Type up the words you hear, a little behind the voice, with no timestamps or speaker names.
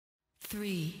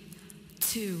3,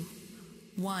 2,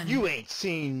 1. You ain't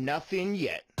seen nothing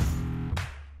yet.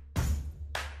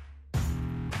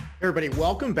 Everybody,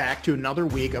 welcome back to another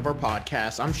week of our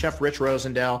podcast. I'm Chef Rich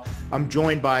Rosendale. I'm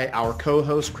joined by our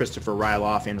co-hosts Christopher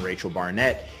Ryloff and Rachel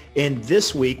Barnett. And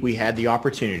this week we had the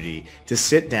opportunity to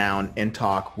sit down and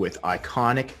talk with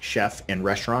iconic chef and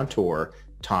restaurateur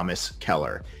Thomas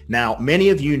Keller. Now, many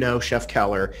of you know Chef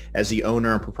Keller as the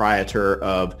owner and proprietor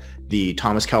of the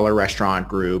Thomas Keller Restaurant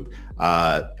Group,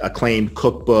 acclaimed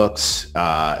cookbooks.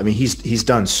 He's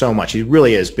done so much. He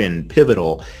really has been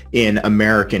pivotal in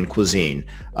American cuisine.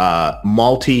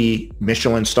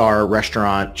 Multi-Michelin star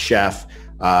restaurant chef.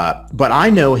 But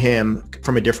I know him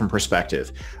from a different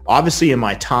perspective. Obviously, in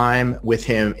my time with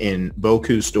him in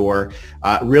Bouchon store,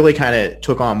 really kind of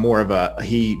took on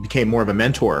he became more of a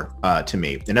mentor to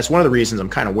me. And that's one of the reasons I'm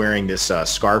kind of wearing this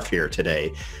scarf here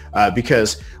today,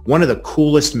 because one of the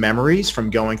coolest memories from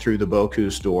going through the Bouchon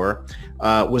store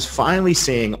was finally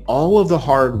seeing all of the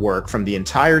hard work from the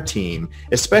entire team,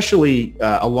 especially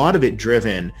a lot of it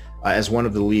driven as one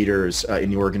of the leaders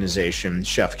in the organization,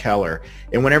 Chef Keller.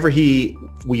 And whenever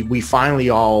we finally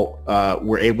all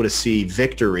were able to see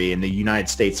victory in the United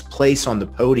States place on the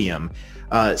podium,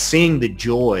 seeing the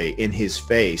joy in his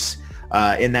face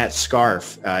in that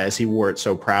scarf as he wore it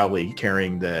so proudly,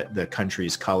 carrying the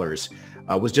country's colors,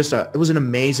 it was an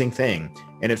amazing thing.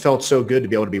 And it felt so good to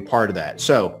be able to be part of that.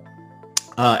 So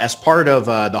as part of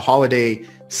the holiday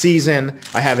season,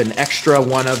 I have an extra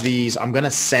one of these. I'm going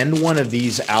to send one of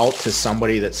these out to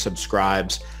somebody that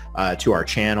subscribes to our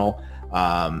channel.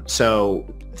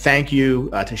 So thank you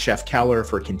to Chef Keller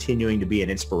for continuing to be an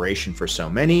inspiration for so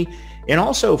many, and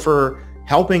also for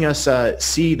helping us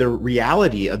see the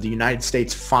reality of the United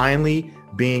States finally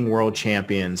being world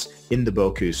champions in the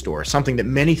Bouchon store, something that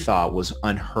many thought was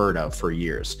unheard of for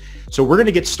years. So we're going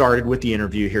to get started with the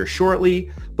interview here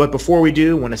shortly. But before we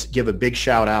do, I want to give a big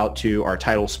shout out to our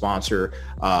title sponsor,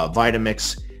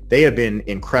 Vitamix. They have been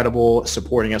incredible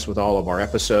supporting us with all of our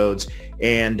episodes.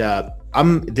 And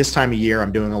this time of year,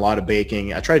 I'm doing a lot of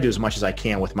baking. I try to do as much as I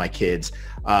can with my kids.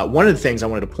 One of the things I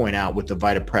wanted to point out with the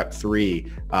Vita Prep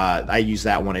 3, I use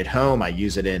that one at home. I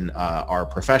use it in our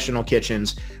professional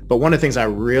kitchens. But one of the things I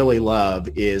really love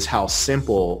is how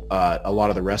simple a lot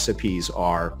of the recipes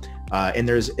are. And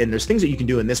there's things that you can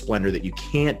do in this blender that you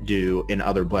can't do in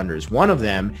other blenders. One of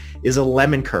them is a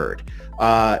lemon curd.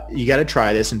 You got to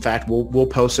try this. In fact, we'll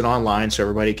post it online so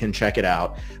everybody can check it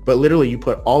out. But literally, you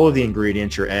put all of the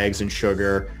ingredients, your eggs and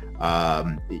sugar,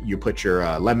 you put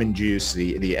your lemon juice,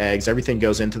 the eggs, everything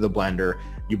goes into the blender.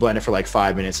 You blend it for like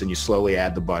 5 minutes and you slowly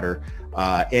add the butter.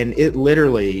 And it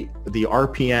literally, the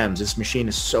RPMs, this machine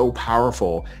is so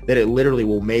powerful that it literally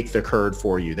will make the curd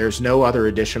for you. There's no other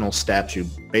additional steps. You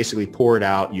basically pour it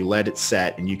out, you let it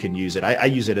set, and you can use it. I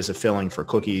use it as a filling for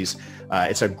cookies.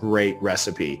 It's a great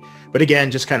recipe. But again,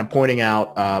 just kind of pointing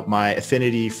out my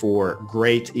affinity for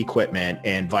great equipment,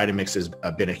 and Vitamix has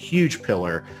been a huge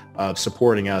pillar of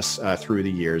supporting us through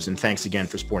the years. And thanks again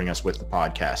for supporting us with the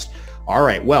podcast. All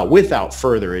right, well, without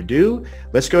further ado,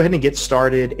 let's go ahead and get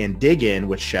started and dig in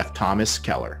with Chef Thomas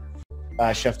Keller.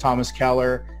 Chef Thomas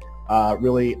Keller,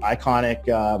 really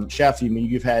iconic chef.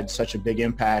 You've had such a big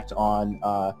impact on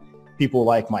people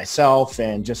like myself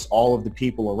and just all of the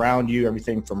people around you,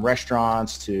 everything from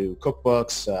restaurants to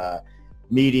cookbooks,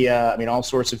 media, all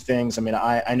sorts of things.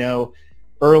 I know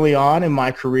early on in my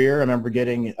career, I remember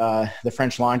getting the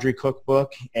French Laundry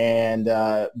cookbook, and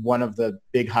one of the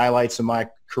big highlights of my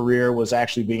career was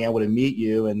actually being able to meet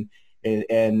you, and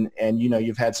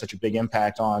you've had such a big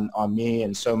impact on me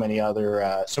and so many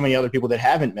other people that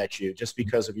haven't met you just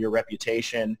because of your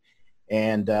reputation.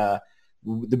 And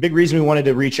the big reason we wanted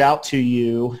to reach out to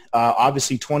you,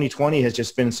 obviously 2020 has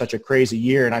just been such a crazy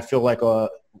year, and I feel like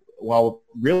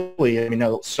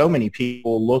so many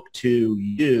people look to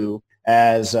you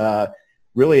as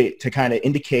really to kind of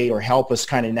indicate or help us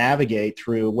kind of navigate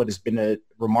through what has been a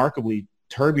remarkably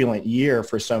turbulent year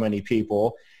for so many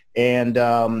people. And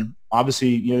obviously,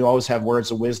 you always have words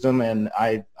of wisdom, and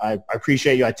I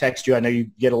appreciate you. I text you. I know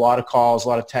you get a lot of calls, a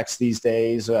lot of texts these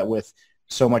days with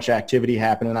so much activity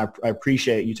happening. I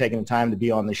appreciate you taking the time to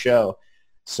be on the show.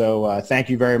 So thank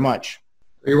you very much.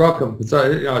 You're welcome. It's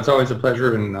always a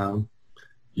pleasure. And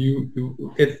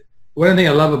one thing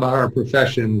I love about our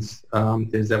professions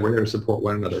is that we're here to support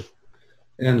one another.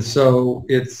 And so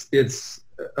it's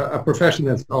a profession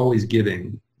that's always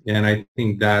giving. And I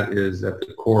think that is at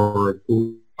the core of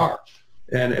who we are.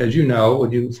 And as you know,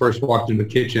 when you first walked into the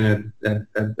kitchen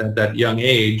at that young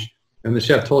age, and the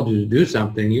chef told you to do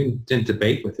something, you didn't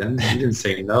debate with him. You didn't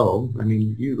say no.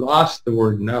 You lost the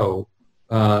word no.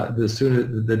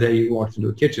 The day you walked into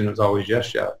a kitchen, it was always yes,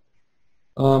 chef.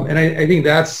 And I think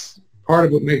that's part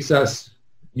of what makes us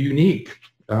unique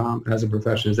as a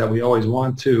profession, is that we always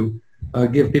want to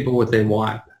give people what they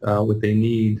want, what they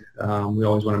need. We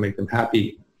always want to make them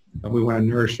happy. We want to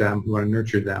nourish them. We want to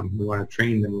nurture them. We want to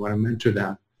train them. We want to mentor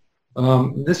them.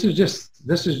 This is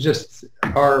just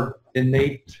our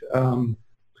innate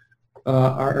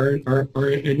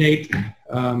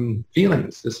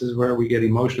feelings. This is where we get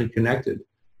emotionally connected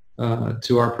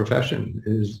to our profession.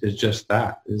 Is just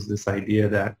that. Is this idea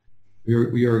that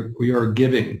we are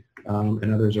giving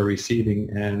and others are receiving,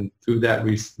 and through that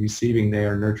receiving, they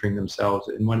are nurturing themselves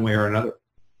in one way or another.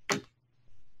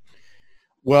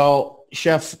 Well,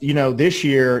 Chef, this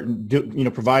year,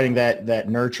 providing that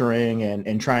nurturing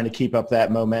and trying to keep up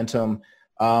that momentum,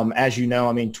 as you know,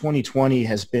 I mean, 2020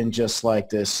 has been just like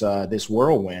this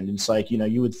whirlwind. It's like,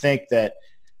 you would think that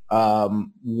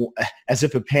as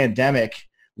if a pandemic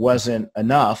wasn't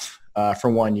enough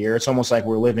for 1 year, it's almost like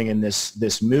we're living in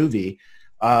this movie.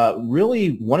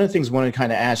 Really, one of the things I want to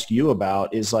kind of ask you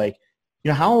about is like,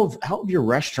 how have your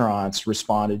restaurants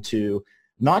responded to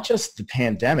not just the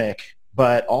pandemic,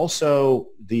 but also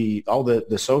all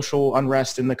the social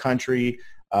unrest in the country,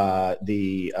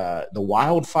 the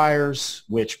wildfires,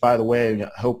 which, by the way, I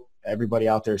hope everybody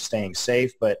out there is staying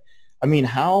safe. But I mean,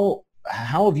 how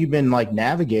have you been like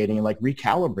navigating and like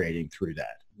recalibrating through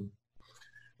that?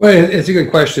 Well, it's a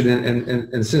good question,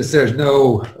 and since there's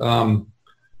no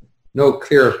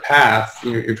clear path,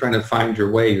 you're trying to find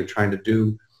your way. You're trying to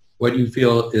do what you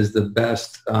feel is the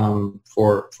best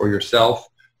for yourself.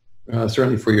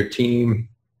 Certainly for your team,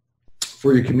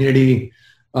 for your community,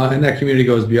 and that community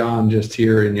goes beyond just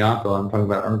here in Yountville. I'm talking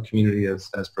about our community as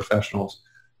professionals,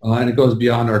 and it goes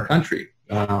beyond our country.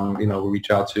 We reach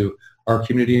out to our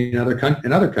community in other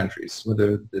countries,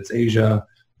 whether it's Asia,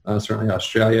 certainly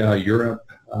Australia, Europe.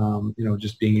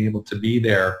 Just being able to be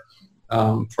there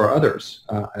for others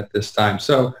at this time.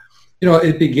 So,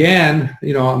 it began,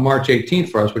 on March 18th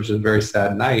for us, which is a very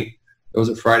sad night. It was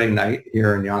a Friday night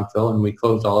here in Yountville, and we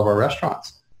closed all of our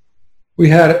restaurants. We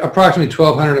had approximately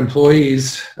 1,200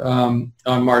 employees on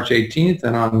March 18th,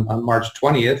 and on March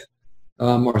 20th,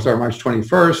 March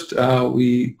 21st,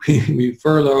 we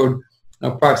furloughed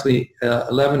approximately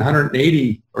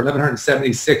 1,180 or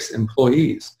 1,176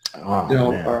 employees.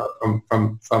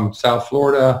 From South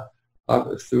Florida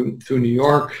through New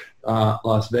York,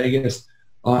 Las Vegas,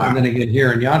 and then again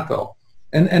here in Yountville.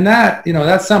 And that,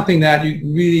 that's something that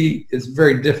is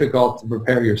very difficult to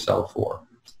prepare yourself for.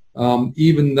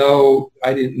 Even though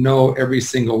I didn't know every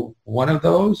single one of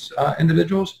those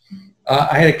individuals,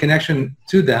 I had a connection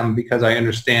to them because I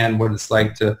understand what it's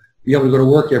like to be able to go to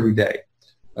work every day,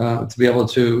 to be able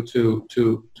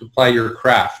to apply your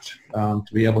craft,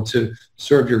 to be able to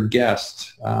serve your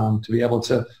guests, to be able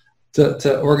to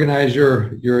organize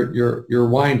your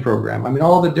wine program. I mean,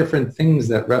 all the different things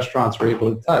that restaurants were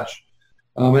able to touch.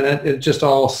 And it just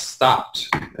all stopped.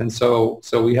 And so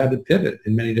we had to pivot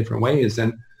in many different ways.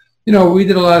 And, we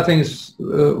did a lot of things,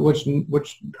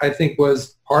 which I think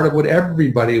was part of what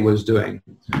everybody was doing,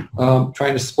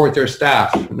 trying to support their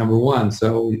staff, number one.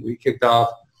 So we kicked off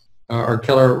our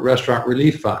Keller Restaurant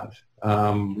Relief Fund.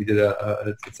 We did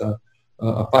it's a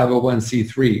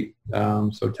 501c3,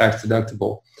 so tax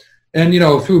deductible. And,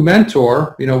 through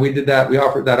Mentor, we did that. We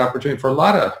offered that opportunity for a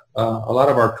lot of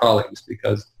our colleagues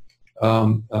because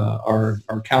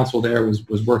our council there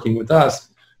was working with us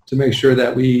to make sure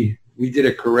that we did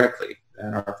it correctly,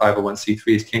 and our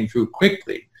 501c3s came through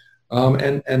quickly. The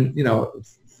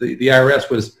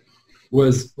IRS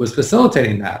was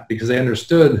facilitating that because they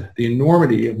understood the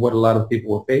enormity of what a lot of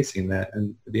people were facing,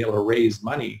 and to be able to raise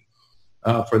money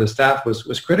for the staff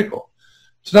was critical.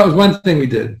 So that was one thing we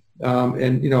did.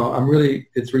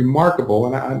 It's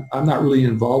remarkable, and I'm not really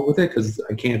involved with it because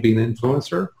I can't be an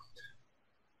influencer.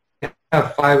 I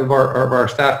have 5 of our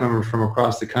staff members from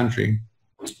across the country,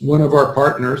 one of our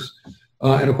partners,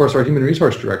 and of course our human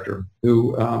resource director,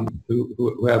 who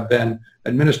have been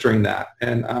administering that.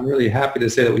 And I'm really happy to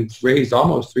say that we've raised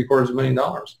almost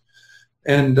 $750,000,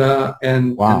 and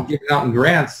given out in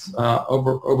grants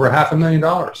over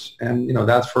 $500,000, and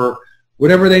that's for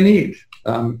whatever they need.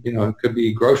 It could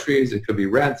be groceries, it could be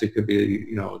rent, it could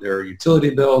be their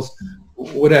utility bills,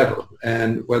 whatever.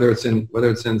 And whether it's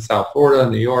in South Florida,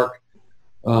 New York,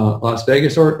 Las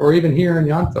Vegas, or even here in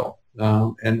Yountville.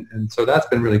 And so that's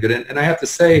been really good. And I have to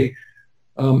say,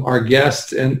 our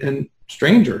guests and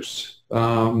strangers,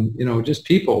 just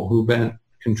people who've been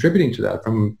contributing to that,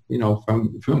 from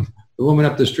the woman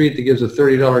up the street that gives a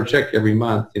 $30 check every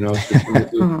month,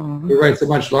 who writes a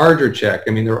much larger check. I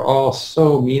mean, they're all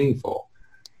so meaningful,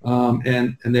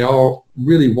 and they all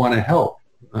really want to help.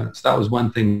 So that was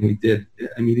one thing we did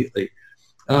immediately.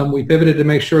 we pivoted to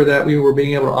make sure that we were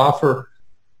being able to offer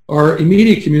our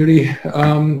immediate community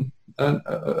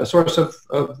a source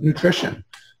of nutrition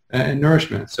and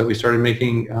nourishment. So we started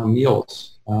making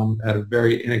meals at a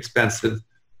very inexpensive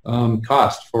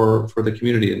cost for the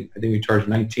community. And I think we charged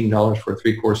 $19 for a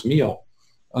 3-course meal.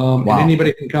 And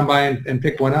anybody can come by and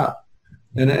pick one up.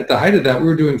 And at the height of that, we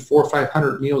were doing 400 or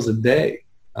 500 meals a day.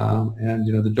 And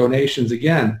the donations,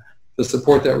 again, the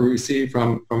support that we received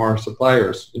from our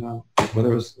suppliers,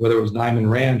 whether it was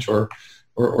Diamond Ranch or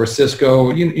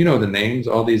Cisco, you know the names,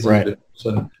 all these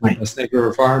Snake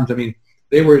River Farms. I mean,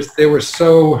 they were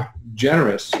so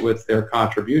generous with their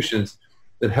contributions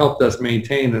that helped us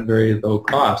maintain a very low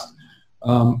cost.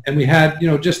 And we had,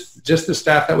 just the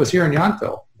staff that was here in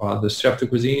Yountville, the chef de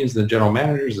cuisines, the general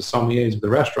managers, the sommeliers of the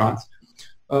restaurants,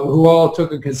 who all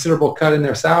took a considerable cut in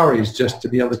their salaries just to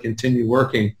be able to continue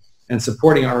working and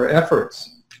supporting our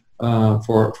efforts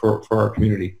for our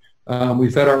community. We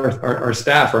fed our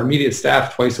staff, our immediate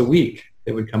staff, twice a week.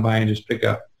 They would come by and just pick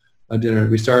up a dinner.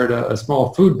 We started a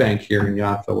small food bank here in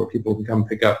Yountville where people can come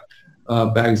pick up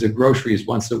bags of groceries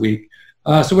once a week.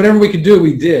 So whatever we could do,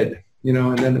 we did.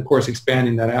 And then of course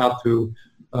expanding that out through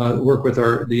work with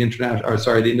the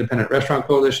Independent Restaurant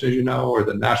Coalition, as you know, or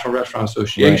the National Restaurant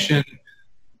Association.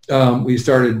 Right. We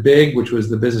started BIG, which was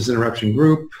the Business Interruption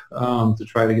Group, to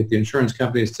try to get the insurance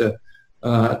companies to be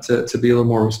a little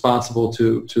more responsible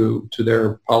to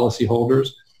their policy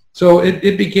holders. So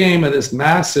it became this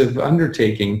massive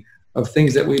undertaking of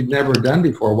things that we've never done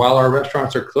before while our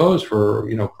restaurants are closed for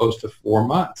close to 4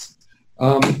 months.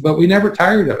 But we never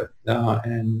tired of it,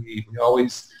 and we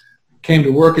always came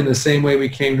to work in the same way we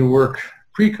came to work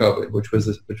pre-COVID, which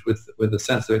with a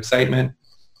sense of excitement,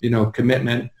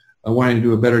 commitment, wanting to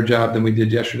do a better job than we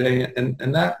did yesterday,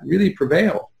 and that really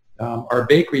prevailed. Our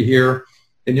bakery here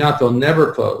in Yountville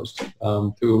never closed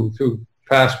through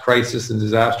past crises and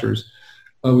disasters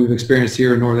we've experienced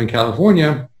here in Northern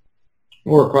California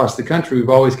or across the country.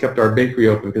 We've always kept our bakery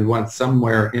open because we want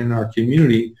somewhere in our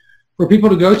community for people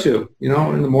to go to,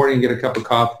 in the morning and get a cup of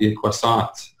coffee, a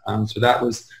croissant. So that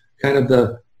was kind of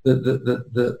the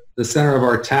center of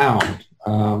our town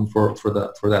for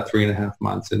that 3.5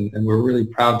 months, and we're really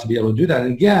proud to be able to do that.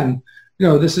 And again,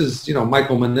 this is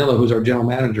Michael Manila, who's our general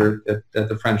manager at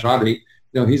the French Laundry.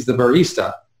 He's the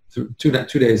barista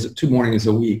 2 mornings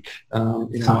a week.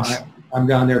 I'm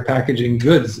down there packaging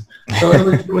goods. So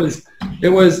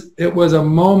it was a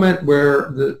moment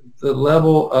where the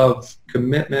level of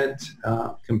commitment,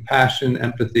 compassion,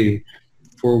 empathy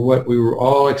for what we were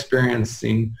all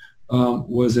experiencing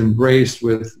was embraced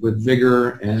with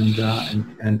vigor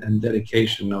and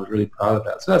dedication. I was really proud of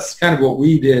that. So that's kind of what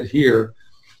we did here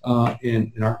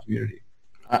in our community.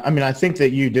 I mean, I think that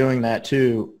you doing that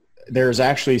too, there's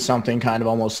actually something kind of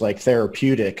almost like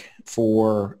therapeutic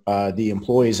for the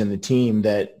employees and the team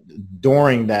that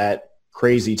during that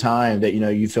crazy time that,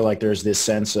 you feel like there's this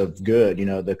sense of good,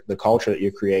 the culture that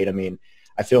you create. I mean,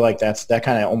 I feel like that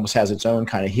kind of almost has its own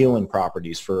kind of healing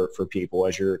properties for people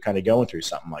as you're kind of going through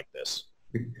something like this.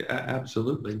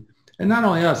 Absolutely. And not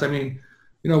only us, I mean,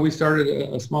 we started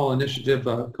a small initiative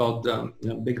called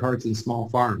Big Hearts and Small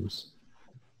Farms,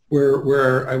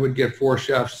 where I would get 4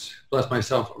 chefs plus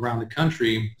myself around the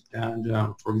country. And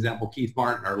for example, Keith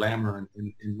Martin, our lammer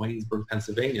in Waynesburg,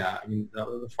 Pennsylvania, I mean,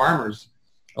 the farmers,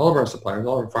 all of our suppliers,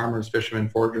 all of our farmers, fishermen,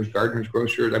 foragers, gardeners,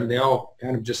 grocers, I mean, they all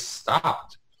kind of just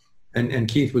stopped. And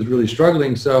Keith was really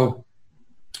struggling. So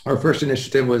our first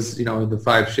initiative was, the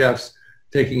 5 chefs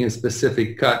taking a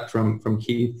specific cut from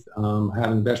Keith,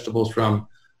 having vegetables from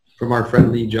our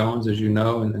friend Lee Jones, as you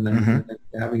know, and then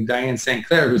having Diane St.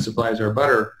 Clair, who supplies our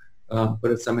butter,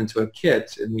 put some into a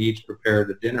kit, and we each prepared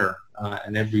a dinner.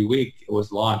 And every week it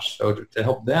was launched so to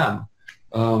help them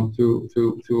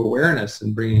through awareness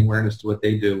and bringing awareness to what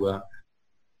they do.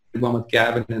 One with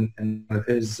Gavin and one of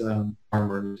his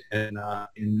farmers in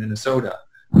Minnesota.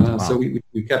 Wow. So we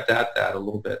kept at that a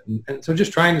little bit. And so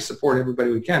just trying to support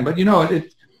everybody we can. But,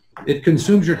 it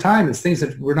consumes your time. It's things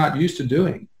that we're not used to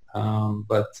doing.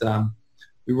 But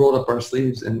we rolled up our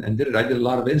sleeves and did it. I did a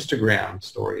lot of Instagram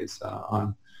stories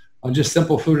on just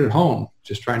simple food at home,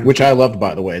 just trying to... Which I loved,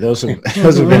 by the way. Those have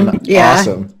been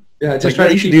awesome. Yeah, just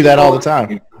trying to keep do that all the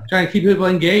time. Trying to keep people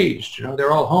engaged.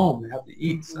 They're all home. They have to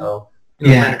eat. So,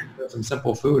 some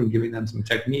simple food and giving them some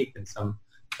technique and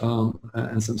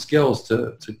some skills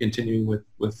to continue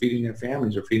with feeding their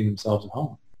families or feeding themselves at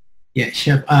home. Yeah,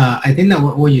 Chef. I think that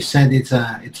what you said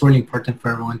it's really important for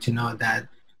everyone to know that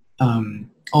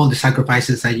all the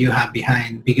sacrifices that you have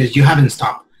behind, because you haven't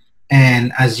stopped.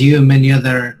 And as you and many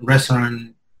other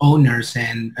restaurant owners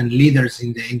and leaders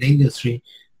in the industry,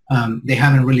 they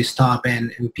haven't really stopped,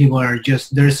 and people are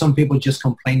just, there's some people just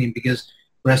complaining because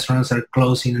restaurants are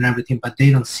closing and everything, but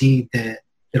they don't see the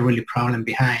really problem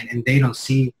behind, and they don't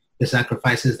see the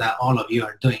sacrifices that all of you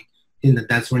are doing. I think that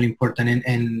that's really important.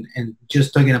 And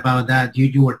just talking about that,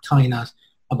 you were telling us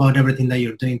about everything that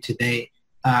you're doing today.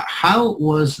 How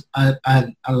was a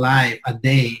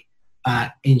day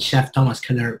in Chef Thomas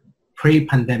Keller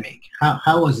pre-pandemic?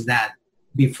 How was that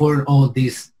before all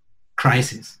these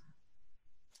crises?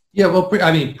 Yeah, well,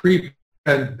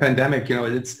 pre-pandemic,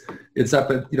 it's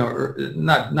up at,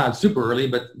 not super early,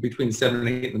 but between 7 and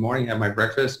 8 in the morning, have my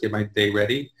breakfast, get my day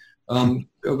ready. I'll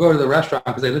go to the restaurant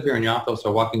because I live here in Yountville,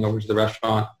 so walking over to the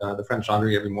restaurant, the French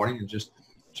Laundry every morning, and just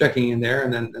checking in there,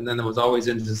 and then there was always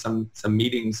into some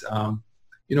meetings.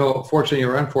 Fortunately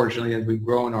or unfortunately, as we've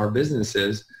grown our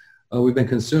businesses, we've been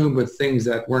consumed with things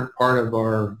that weren't part of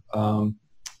our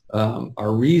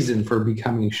reason for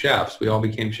becoming chefs. We all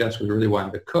became chefs because we really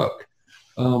wanted to cook.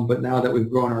 But now that we've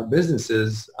grown our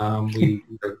businesses, we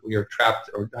are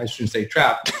trapped, or I shouldn't say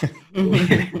trapped.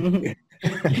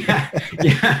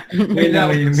 yeah. Maybe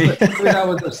that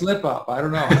was a slip up. I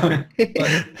don't know.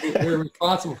 But we're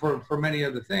responsible for many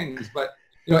of the things. But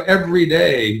every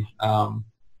day,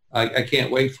 I can't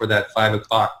wait for that 5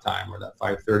 o'clock time or that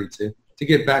 5:30 to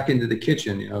get back into the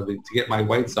kitchen. To get my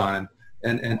whites on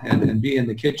and be in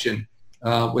the kitchen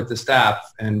with the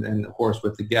staff and of course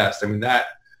with the guests. I mean that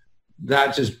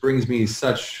just brings me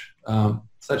such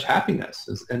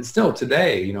happiness. And still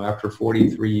today, after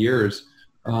 43 years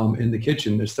in the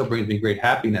kitchen, it still brings me great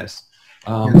happiness.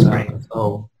 That's right.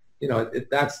 So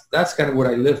that's kind of what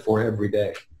I live for every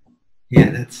day.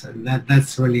 Yeah,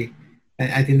 that's really,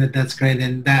 I think that's great,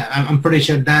 and that I'm pretty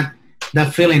sure that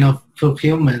feeling of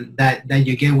fulfillment that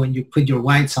you get when you put your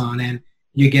whites on and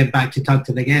you get back to talk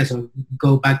to the guests or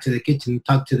go back to the kitchen,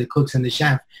 talk to the cooks and the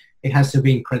chef, it has to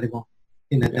be incredible.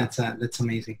 That's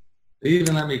amazing. They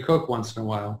even let me cook once in a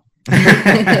while.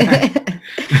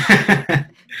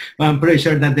 Well, I'm pretty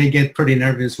sure that they get pretty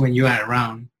nervous when you are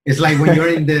around. It's like when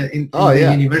you're in the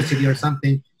university or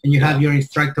something and you have your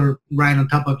instructor right on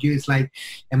top of you. It's like,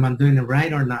 am I doing it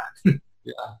right or not?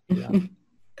 Yeah.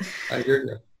 I hear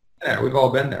you. Yeah, we've all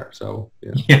been there. So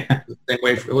yeah.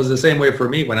 It was the same way for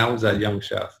me when I was a young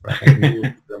chef. Right?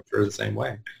 I'm sure the same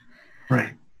way.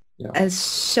 Right. Yeah.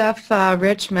 As Chef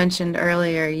Rich mentioned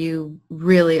earlier, you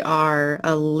really are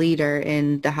a leader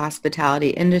in the hospitality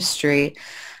industry.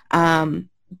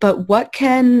 But what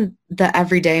can the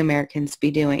everyday Americans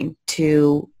be doing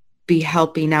to be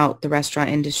helping out the restaurant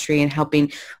industry and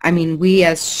helping? I mean, we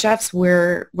as chefs,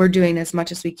 we're doing as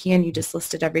much as we can. You just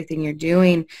listed everything you're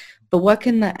doing. But what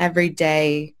can the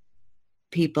everyday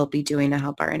people be doing to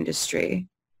help our industry?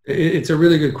 It's a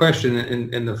really good question.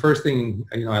 And the first thing,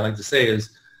 I like to say is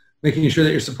making sure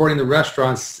that you're supporting the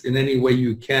restaurants in any way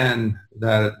you can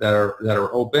that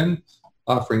are open,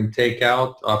 offering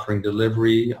takeout, offering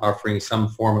delivery, offering some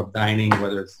form of dining,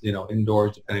 whether it's,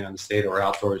 indoors depending on the state or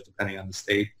outdoors depending on the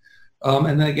state.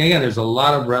 And then again, there's a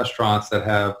lot of restaurants that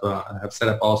have set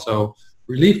up also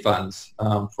relief funds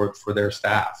for their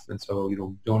staff. And so,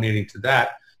 donating to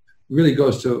that really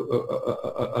goes to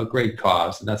a great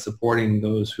cause, and that's supporting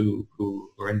those who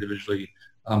are individually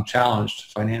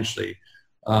challenged financially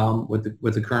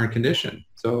with the current condition.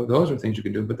 So those are things you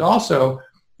can do. But also,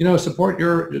 support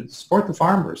the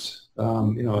farmers.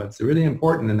 It's really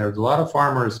important, and there's a lot of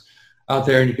farmers out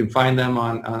there, and you can find them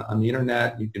on the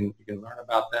internet. You can learn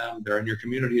about them. They're in your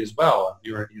community as well. If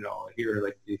you're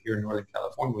here in Northern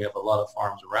California, we have a lot of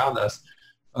farms around us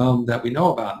that we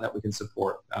know about and that we can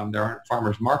support. There aren't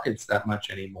farmers markets that much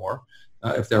anymore.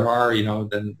 If there are,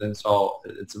 then it's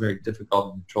a very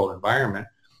difficult and controlled environment.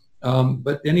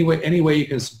 But any way you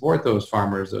can support those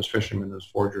farmers, those fishermen, those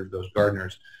foragers, those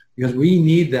gardeners, because we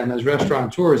need them as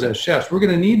restaurateurs, as chefs. We're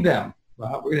going to need them.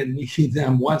 We're going to need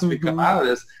them once we come out of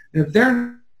this. And if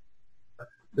they're,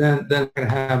 then we're going to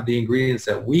have the ingredients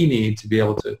that we need to be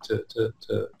able to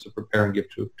prepare and give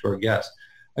to our guests.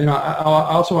 I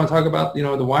also want to talk about, the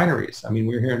wineries. I mean,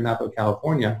 we're here in Napa,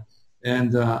 California,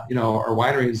 and our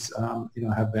wineries,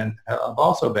 have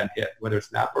also been hit, whether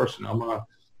it's Napa or Sonoma,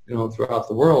 throughout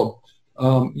the world.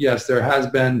 Yes, there has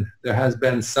been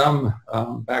some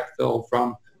backfill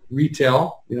from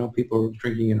retail. People are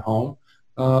drinking at home,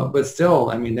 but still,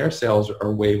 I mean, their sales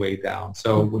are way down.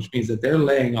 So, which means that they're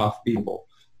laying off people.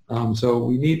 So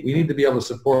we need to be able to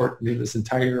support this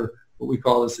entire, what we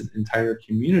call this entire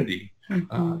community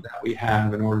that we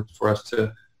have, in order for us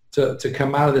to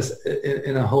come out of this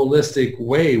in a holistic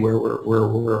way where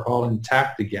we're all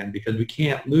intact again, because we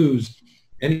can't lose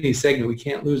any segment. We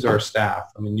can't lose our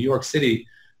staff. I mean, New York City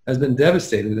has been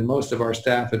devastated, and most of our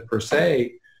staff at Perse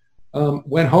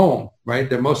went home,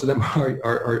 right? Most of them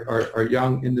are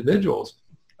young individuals,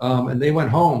 and they went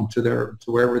home to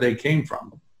wherever they came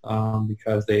from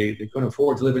because they couldn't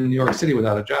afford to live in New York City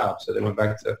without a job, so they went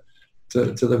back to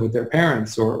live with their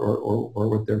parents or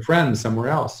with their friends somewhere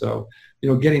else. So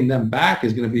getting them back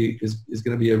is going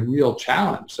to be a real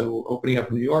challenge. So opening up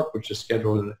in New York, which is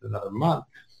scheduled in another month,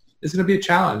 is going to be a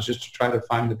challenge just to try to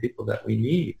find the people that we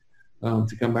need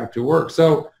to come back to work.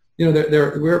 So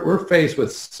we're faced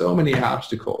with so many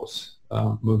obstacles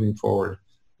moving forward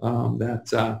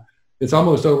that it's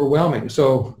almost overwhelming.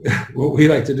 So what we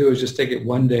like to do is just take it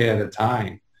one day at a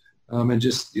time and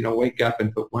just wake up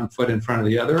and put one foot in front of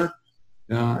the other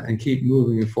and keep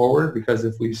moving forward, because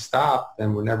if we stop,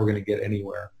 then we're never going to get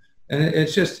anywhere. And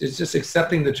it's just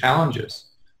accepting the challenges.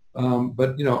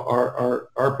 But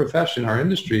our profession, our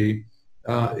industry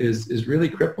is really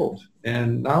crippled.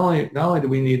 And not only do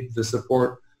we need the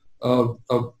support of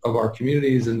our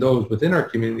communities and those within our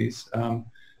communities,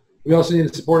 we also need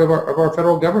the support of our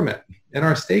federal government and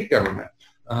our state government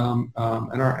and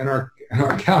our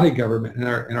county government and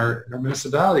our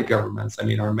municipality governments. I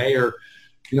mean, our mayor,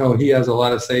 he has a lot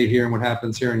to say here in what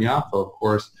happens here in Yountville, of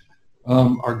course.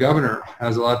 Our governor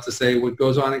has a lot to say what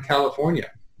goes on in California.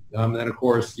 And of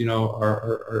course,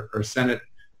 our Senate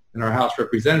and our House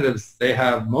representatives, they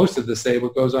have most of the say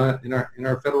what goes on in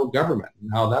our federal government and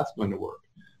how that's going to work.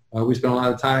 We spent a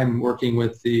lot of time working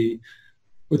with the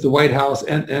White House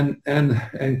and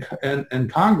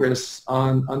Congress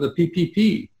on the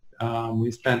PPP.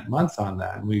 We spent months on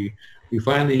that, and we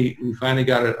finally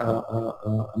got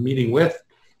a meeting with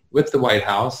the White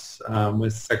House,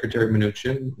 with Secretary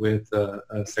Mnuchin, with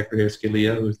Secretary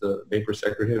Scalia, who's the Vapor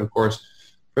Secretary, and of course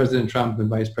President Trump and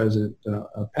Vice President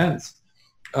Pence.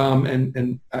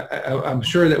 And I'm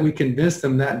sure that we convinced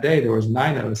them that day. There was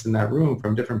 9 of us in that room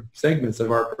from different segments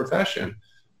of our profession.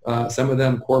 Some of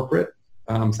them corporate,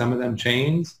 some of them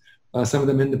chains, some of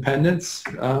them independents.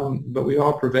 But we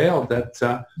all prevailed that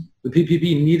the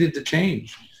PPP needed to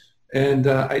change. And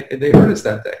they heard us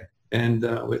that day. And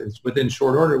within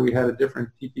short order, we had a different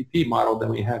PPP model than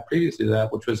we had previously to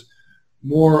that, which was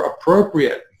more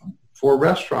appropriate for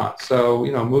restaurants. So,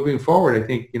 moving forward, I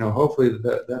think, hopefully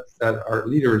that our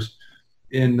leaders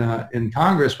in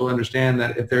Congress will understand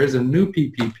that if there is a new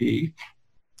PPP,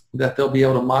 that they'll be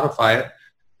able to modify it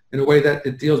in a way that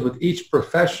it deals with each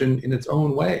profession in its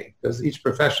own way, because each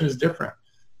profession is different.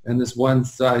 And this one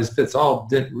size fits all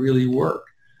didn't really work.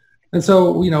 And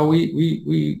so, we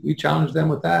challenged them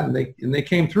with that, and they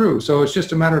came through. So it's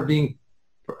just a matter of being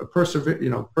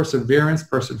perseverance.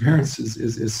 Perseverance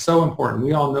is so important.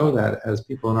 We all know that as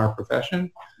people in our profession,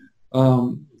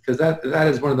 because that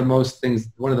is one of the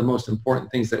most important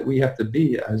things that we have to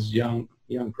be as young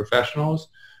professionals,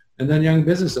 and then young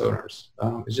business owners.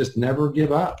 Is just never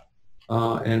give up,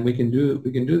 and we can do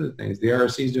the things. The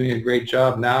RSC is doing a great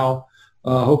job now.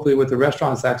 Hopefully, with the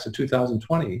Restaurants Act of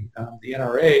 2020, the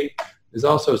NRA is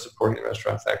also supporting the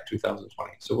Restaurants Act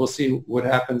 2020. So we'll see what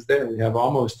happens there. We have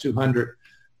almost 200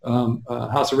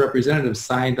 House of Representatives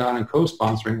signed on and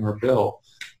co-sponsoring our bill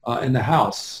in the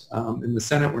House. In the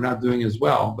Senate, we're not doing as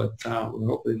well, but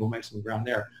hopefully we'll make some ground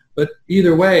there. But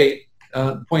either way,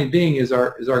 the point being is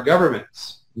our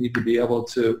governments need to be able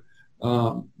to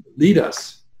lead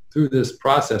us through this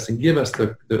process and give us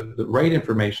the right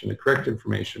information, the correct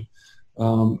information,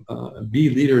 be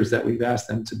leaders that we've asked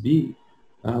them to be.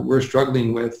 We're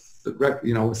struggling with,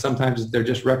 sometimes they're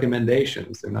just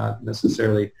recommendations. They're not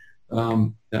necessarily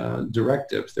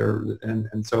directives.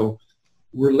 And so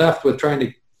we're left with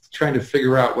trying to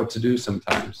figure out what to do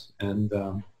sometimes, and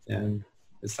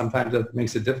sometimes that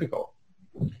makes it difficult.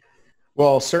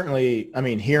 Well, certainly, I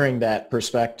mean, hearing that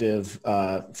perspective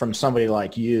from somebody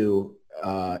like you,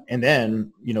 and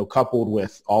then coupled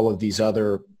with all of these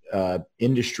other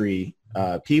industry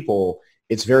people,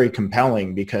 it's very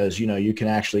compelling because you can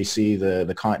actually see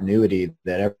the continuity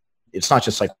that it's not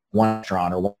just like one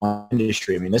restaurant or one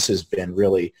industry. I mean, this has been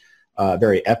really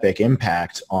very epic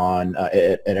impact on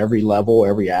at every level,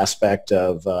 every aspect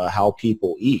of how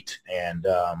people eat, and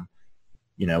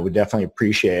we definitely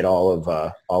appreciate all of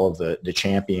the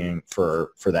championing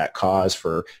for that cause,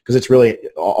 because it's really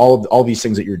all these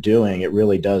things that you're doing. It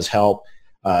really does help.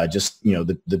 Just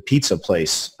the pizza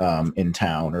place in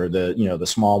town, or the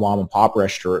small mom and pop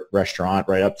restaurant,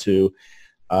 right up to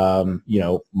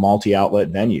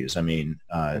multi-outlet venues. I mean,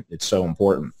 it's so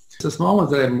important. It's the small ones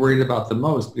that I'm worried about the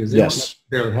most, because they don't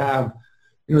necessarily have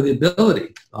the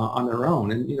ability on their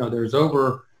own. And there's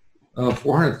over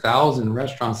 400,000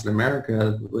 restaurants in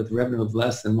America with revenue of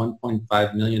less than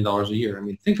 $1.5 million a year. I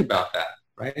mean, think about that,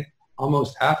 right?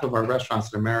 Almost half of our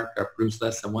restaurants in America produce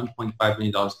less than $1.5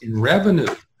 million in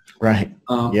revenue. Right.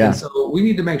 And so we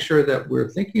need to make sure that we're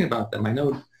thinking about them. I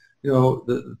know,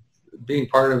 being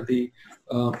part of the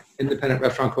Independent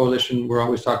Restaurant Coalition, we're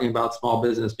always talking about small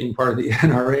business. Being part of the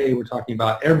NRA, we're talking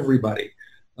about everybody.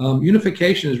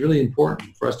 Unification is really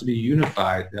important for us to be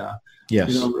unified.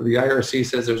 Yes. The IRC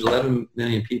says there's 11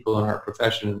 million people in our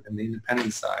profession in the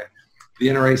independent side. The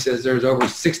NRA says there's over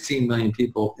 16 million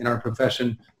people in our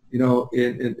profession,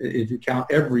 if you count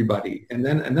everybody. And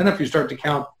then if you start to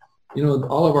count,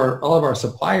 all of our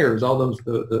suppliers, all those,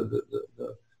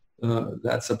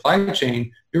 that supply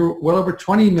chain, you're well over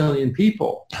 20 million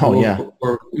people who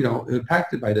are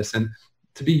impacted by this. And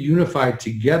to be unified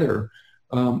together,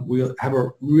 we'll have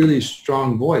a really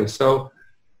strong voice. So,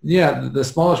 the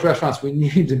smallest restaurants we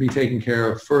need to be taken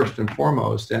care of first and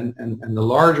foremost, and the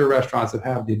larger restaurants that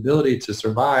have the ability to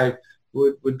survive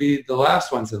would be the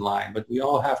last ones in line. But we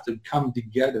all have to come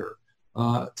together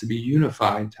to be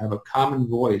unified, to have a common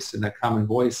voice, and that common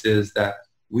voice is that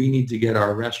we need to get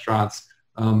our restaurants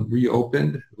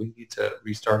reopened. We need to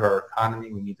restart our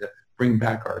economy. We need to bring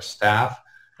back our staff,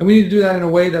 and we need to do that in a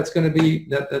way that's going to be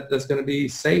that's going to be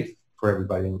safe for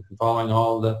everybody, and following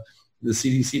all the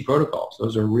CDC protocols.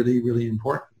 Those are really, really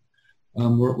important.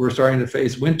 We're starting to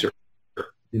face winter.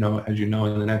 As you know,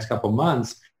 in the next couple of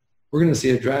months, we're going to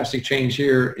see a drastic change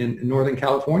here in Northern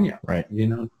California. Right.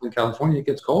 In California, it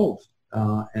gets cold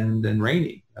and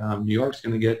rainy. New York's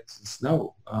going to get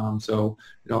snow. So,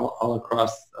 all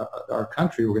across our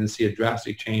country, we're going to see a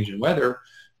drastic change in weather.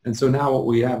 And so now what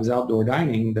we have is outdoor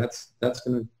dining. That's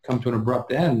going to come to an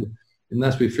abrupt end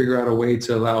unless we figure out a way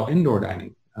to allow indoor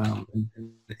dining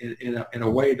in a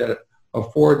way that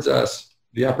affords us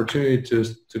the opportunity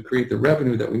to create the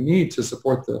revenue that we need to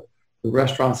support the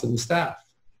restaurants and the staff.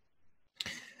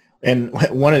 And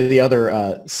one of the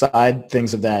other side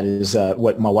things of that is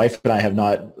what my wife and I have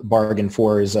not bargained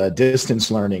for is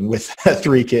distance learning with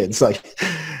 3 kids. Like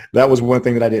that was one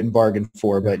thing that I didn't bargain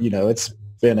for, but it's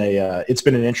been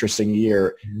an interesting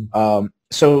year.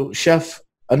 So Chef,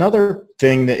 another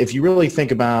thing that if you really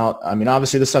think about,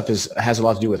 obviously this stuff has a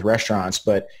lot to do with restaurants,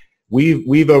 but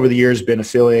we've over the years been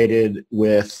affiliated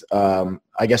with,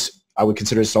 I guess I would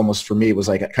consider this almost for me, it was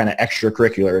like a kind of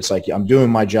extracurricular. It's like I'm doing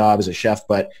my job as a chef,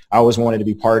 but I always wanted to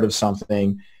be part of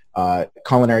something.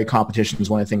 Culinary competition is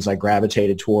one of the things I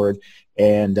gravitated toward.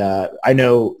 And I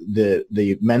know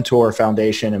the Mentor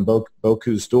Foundation and Bouchon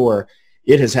Bistro,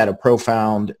 it has had a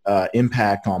profound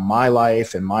impact on my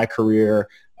life and my career.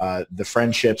 The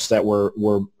friendships that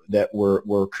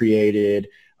were created,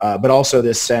 but also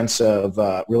this sense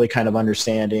of really kind of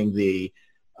understanding the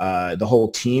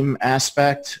whole team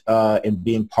aspect and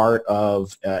being part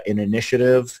of an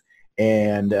initiative,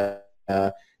 and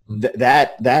that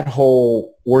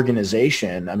whole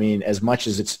organization. As much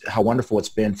as it's how wonderful it's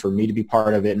been for me to be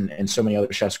part of it, and so many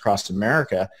other chefs across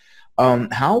America.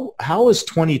 How has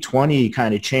 2020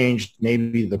 kind of changed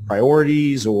maybe the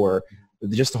priorities or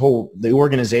just the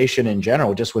organization in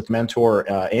general, just with Mentor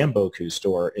and Bouchon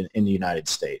Bistro in the United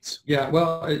States? Yeah,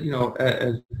 well,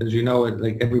 as you know,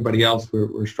 like everybody else,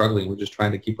 we're struggling. We're just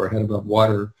trying to keep our head above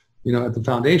water, at the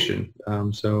foundation.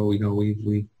 So,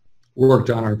 we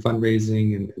worked on our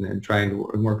fundraising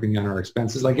and working on our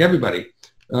expenses like everybody,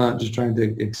 just trying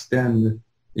to extend,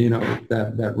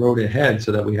 that road ahead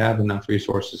so that we have enough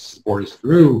resources to support us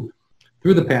through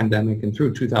the pandemic and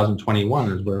through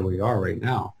 2021 is where we are right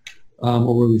now.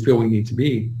 Or where we feel we need to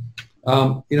be.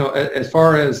 As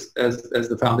far as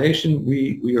the foundation,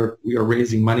 we are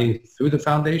raising money through the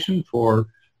foundation for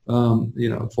our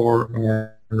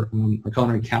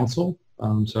culinary council.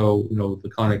 So the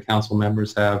culinary council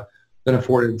members have been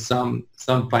afforded some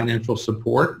financial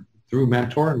support through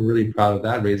Mentor. I'm really proud of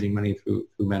that. Raising money through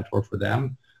Mentor for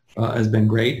them has been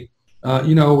great.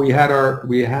 We had our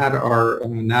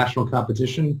national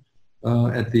competition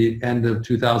at the end of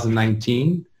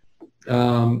 2019.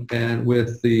 And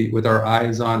with our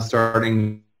eyes on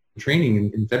starting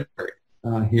training in February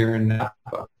here in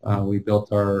Napa. We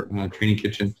built our training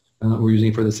kitchen. We're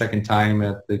using for the second time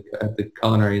at the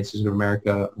Culinary Institute of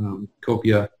America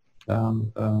Copia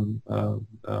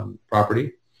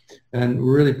property, and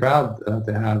we're really proud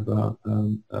to have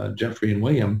Jeffrey and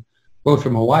William, both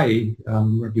from Hawaii,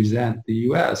 represent the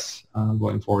U.S.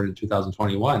 Going forward in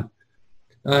 2021.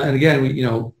 And again,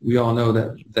 we all know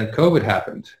that COVID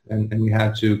happened, and we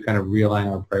had to kind of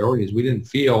realign our priorities. We didn't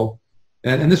feel,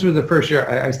 and this was the first year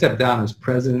I stepped down as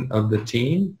president of the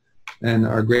team, and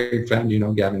our great friend,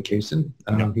 Gavin Kaysen,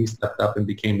 he stepped up and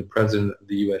became the president of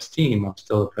the U.S. team. I'm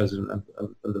still the president of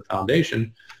the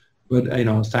foundation, but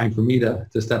it's time for me to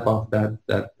step off that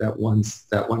one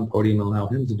podium and allow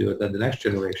him to do it. That the next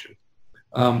generation.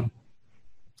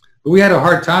 But we had a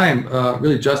hard time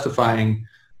really justifying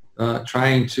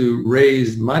trying to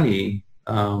raise money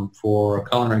for a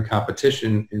culinary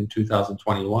competition in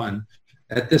 2021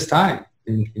 at this time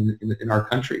in our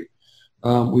country.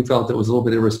 We felt it was a little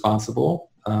bit irresponsible.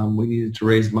 We needed to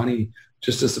raise money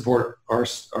just to support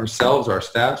ourselves, our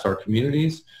staffs, our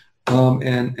communities,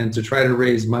 and to try to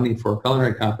raise money for a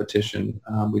culinary competition.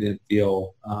 We didn't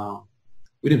feel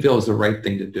it was the right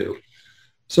thing to do.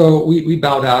 So we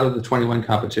bowed out of the 21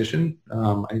 competition.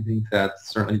 I think that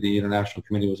certainly the international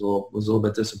committee was a little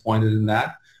bit disappointed in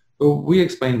that. But we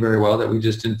explained very well that we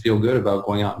just didn't feel good about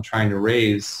going out and trying to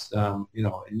raise, and you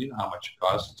know how much it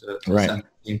costs to send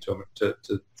a team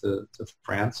to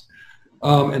France,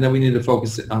 and that we needed to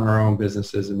focus on our own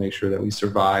businesses and make sure that we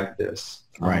survived this,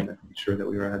 and make sure that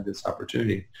we had this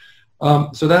opportunity.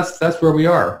 So that's where we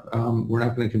are. We're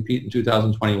not going to compete in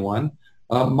 2021.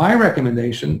 My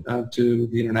recommendation to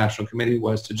the international committee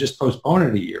was to just postpone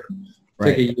it a year,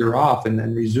 take a year off, and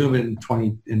then resume it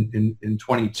in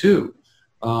 22.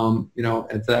 And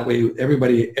that way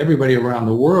everybody around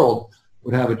the world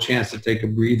would have a chance to take a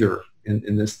breather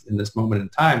in this moment in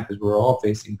time, because we're all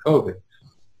facing COVID.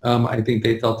 I think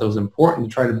they felt it was important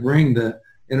to try to bring the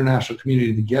international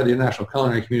community together, the international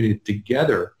culinary community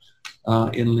together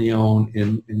in Lyon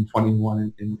in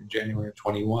 21, in January of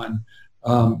 21.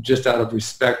 Just out of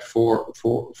respect for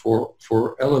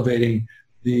elevating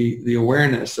the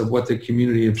awareness of what the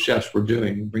community of chefs were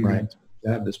doing, bringing them to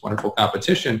have this wonderful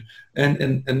competition,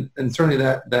 and certainly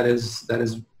that is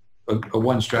a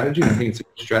one strategy. I think it's a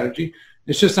good strategy.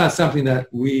 It's just not something that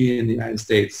we in the United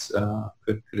States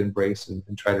could embrace and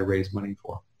try to raise money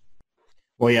for.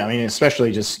 Well, yeah, I mean,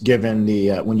 especially just given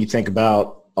the when you think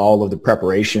about all of the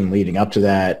preparation leading up to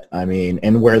that, I mean,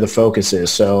 and where the focus is.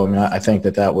 So, I mean, I think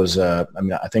that was, I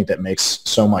think that makes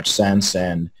so much sense.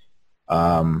 And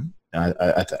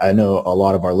I know a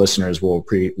lot of our listeners will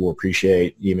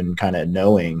appreciate even kind of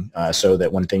knowing so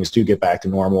that when things do get back to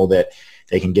normal, that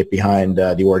they can get behind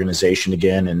the organization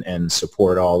again and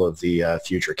support all of the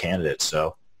future candidates.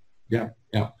 So, yeah.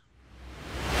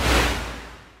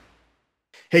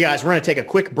 Hey guys, we're going to take a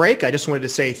quick break. I just wanted to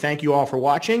say thank you all for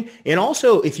watching. And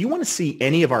also, if you want to see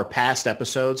any of our past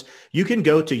episodes, you can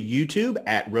go to YouTube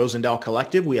at Rosendale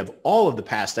Collective. We have all of the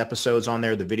past episodes on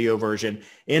there, the video version.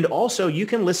 And also, you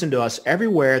can listen to us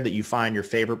everywhere that you find your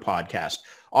favorite podcast.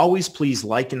 Always please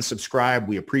like and subscribe.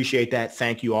 We appreciate that.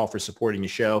 Thank you all for supporting the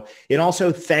show. And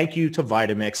also, thank you to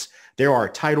Vitamix. They're our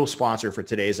title sponsor for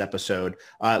today's episode.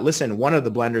 Listen, one of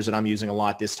the blenders that I'm using a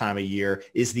lot this time of year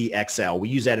is the XL. We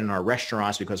use that in our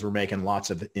restaurants because we're making lots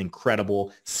of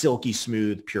incredible, silky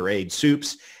smooth, pureed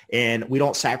soups. And we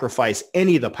don't sacrifice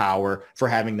any of the power for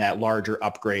having that larger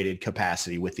upgraded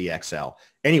capacity with the XL.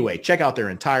 Anyway, check out their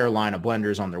entire line of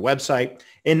blenders on their website.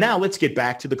 And now let's get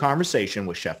back to the conversation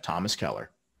with Chef Thomas Keller.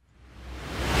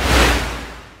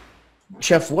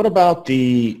 Chef, what about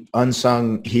the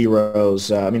unsung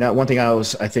heroes? I mean, one thing I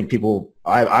think people,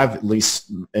 I've at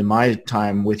least in my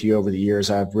time with you over the years,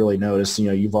 I've really noticed,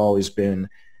 you've always been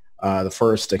the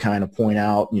first to kind of point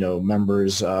out,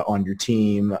 members on your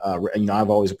team. I've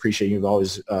always appreciated you've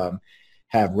always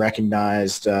have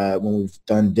recognized when we've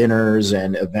done dinners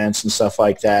and events and stuff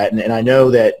like that. And I know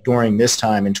that during this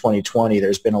time in 2020,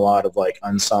 there's been a lot of like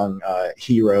unsung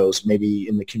heroes, maybe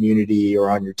in the community or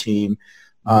on your team.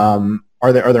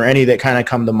 Are there any that kind of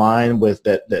come to mind with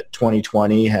that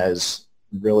 2020 has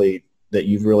really, that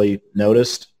you've really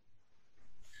noticed?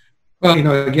 Well,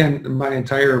 again, my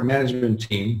entire management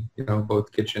team,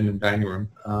 both kitchen and dining room,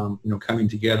 coming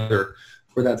together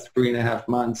for that 3.5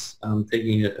 months,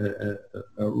 taking a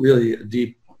really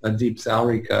deep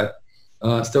salary cut,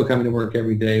 still coming to work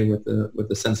every day with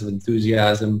a sense of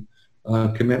enthusiasm,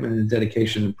 commitment and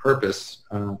dedication and purpose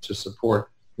to support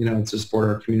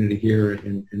our community here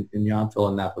in Yountville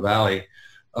and Napa Valley.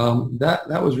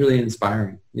 That was really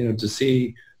inspiring, to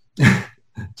see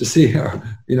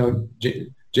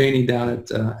Janie down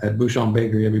at Bouchon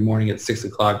Bakery every morning at 6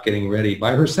 o'clock getting ready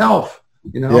by herself,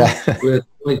 with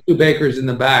only 2 bakers in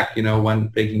the back, one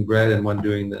baking bread and one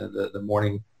doing the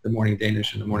morning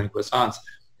Danish and the morning croissants,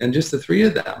 and just the 3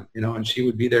 of them, and she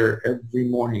would be there every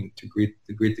morning to greet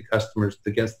the customers,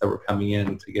 the guests that were coming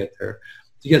in to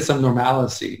get some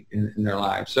normalcy in their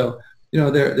lives. So,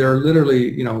 there are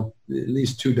literally, at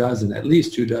least 2 dozen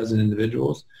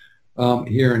individuals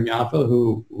here in Yountville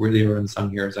who really are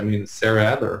unsung heroes. I mean, Sarah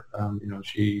Adler,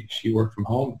 she worked from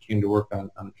home, came to work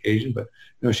on occasion, but,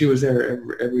 she was there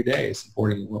every day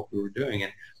supporting what we were doing.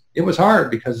 And it was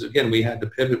hard because, again, we had to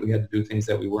pivot. We had to do things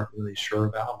that we weren't really sure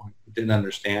about, we didn't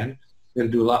understand. We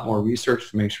had to do a lot more research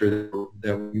to make sure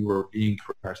that we were being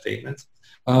correct in our statements.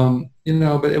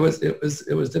 But it was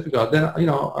difficult. Then,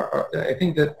 I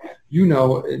think that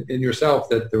in yourself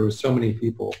that there were so many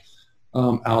people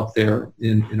out there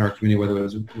in our community, whether it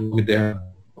was there,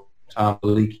 Tom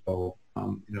Balicchio,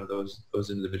 those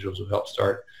individuals who helped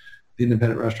start the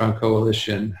Independent Restaurant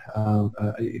Coalition.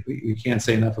 We can't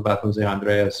say enough about Jose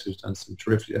Andres, who's done some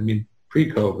terrific.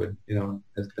 Pre-COVID,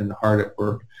 has been hard at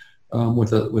work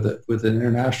with an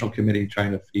international committee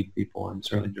trying to feed people, and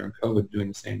certainly during COVID doing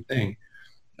the same thing.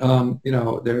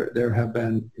 There have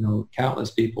been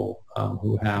countless people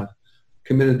who have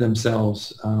committed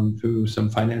themselves through some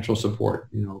financial support,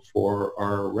 for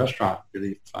our restaurant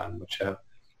relief fund, which have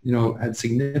had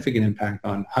significant impact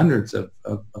on hundreds of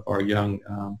our young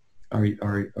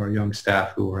our young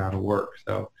staff who are out of work.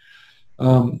 So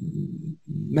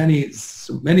many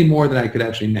more than I could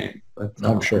actually name. But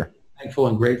I'm sure. Thankful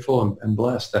and grateful and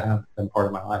blessed to have been part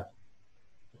of my life.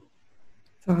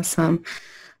 Awesome.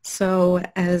 So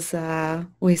as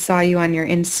we saw you on your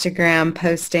Instagram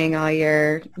posting all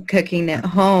your cooking at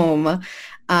home,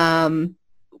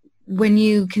 when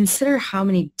you consider how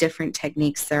many different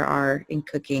techniques there are in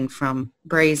cooking, from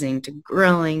braising to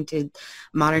grilling to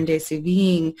modern day sous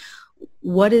vide,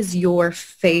 what is your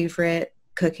favorite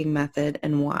cooking method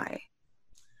and why?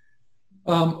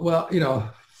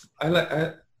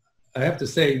 I have to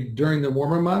say during the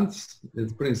warmer months,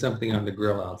 it's putting something on the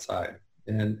grill outside.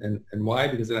 And why?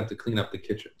 Because I have to clean up the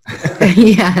kitchen.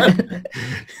 Yeah.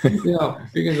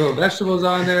 You can throw vegetables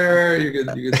on there. You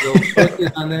can throw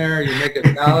cookies on there. You make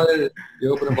a salad.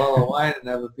 You open a bottle of wine and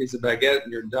have a piece of baguette,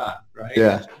 and you're done, right?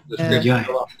 Yeah. Just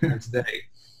go off the next day.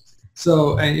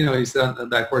 So, and you sit on the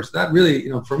back porch. So that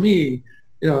really, for me,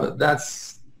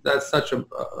 that's such a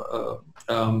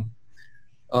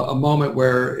moment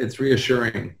where it's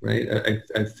reassuring, right?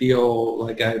 I feel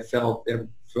like I felt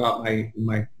throughout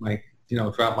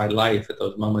throughout my life at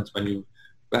those moments when you've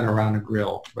been around a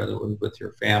grill, whether it was with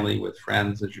your family, with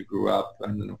friends as you grew up,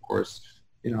 and then of course,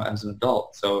 as an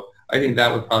adult. So I think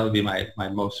that would probably be my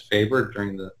most favorite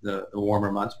during the warmer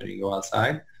months when you go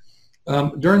outside.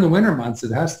 During the winter months,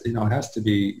 it has to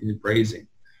be braising.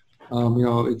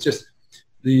 It's just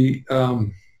the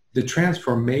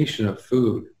transformation of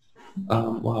food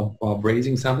while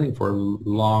braising something for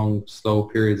long, slow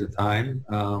periods of time.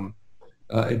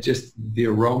 The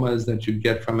aromas that you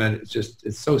get from it,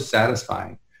 it's so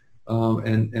satisfying.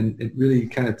 And it really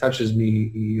kind of touches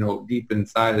me, deep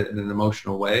inside it in an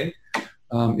emotional way.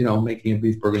 Making a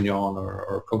beef bourguignon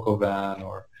or coq au vin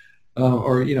or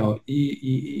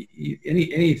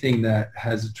anything that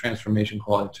has a transformation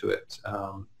quality to it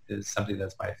is something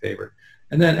that's my favorite.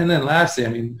 And then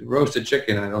lastly, roasted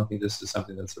chicken. I don't think this is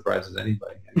something that surprises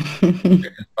anybody. Chicken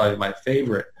is probably my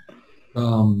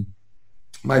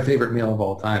favorite meal of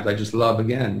all time. I just love,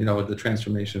 again, the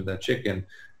transformation of that chicken.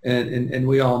 And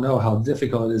we all know how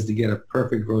difficult it is to get a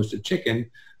perfect roasted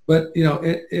chicken. But,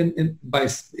 in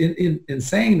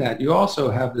saying that, you also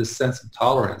have this sense of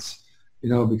tolerance,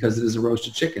 because it is a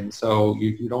roasted chicken. So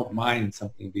you don't mind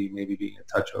something maybe being a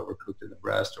touch overcooked in the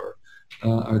breast or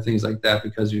things like that,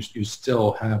 because you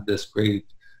still have this great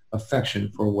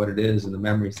affection for what it is and the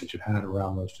memories that you've had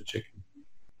around roasted chicken.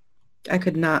 I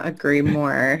could not agree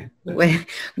more. With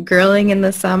grilling in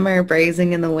the summer,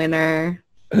 braising in the winter.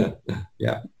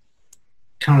 Yeah.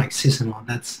 Kind of like seasonal.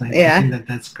 I think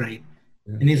that's great.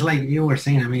 Yeah. And it's like you were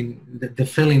saying, the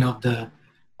feeling of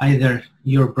either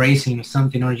you're braising or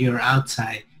something, or you're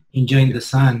outside enjoying the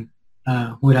sun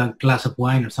with a glass of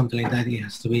wine or something like that. It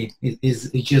has to be. It's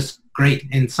just great,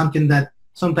 and something that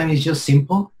sometimes is just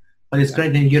simple, but it's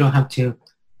great, and you don't have to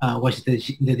wash the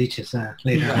dishes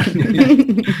later on.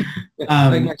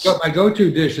 My go-to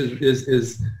dish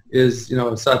is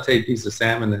a sautéed piece of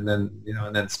salmon and then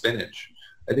spinach.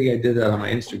 I think I did that on my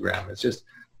Instagram. It's just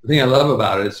the thing I love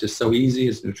about it. It's just so easy.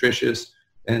 It's nutritious,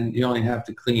 and you only have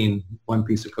to clean one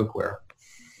piece of cookware.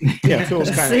 Yeah, it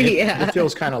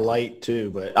feels kind of light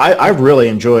too. But I've really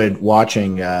enjoyed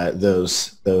watching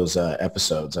those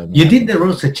episodes. You did the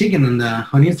roasted chicken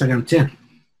on Instagram too.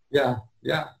 Yeah.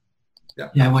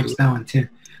 I watched that one too.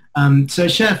 So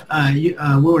Chef, we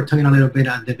were talking a little bit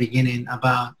at the beginning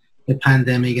about the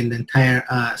pandemic and the entire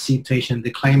situation, the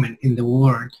climate in the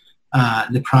world,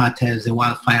 the protests, the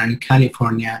wildfire in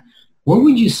California. What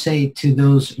would you say to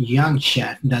those young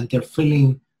chefs that they're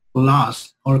feeling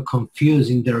lost or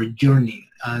confused in their journey,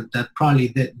 that probably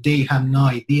that they have no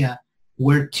idea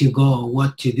where to go,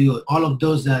 what to do? All of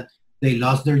those that they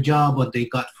lost their job or they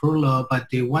got furloughed, but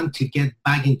they want to get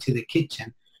back into the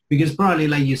kitchen. Because probably,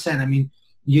 like you said,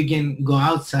 you can go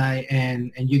outside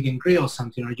and you can grill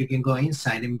something, or you can go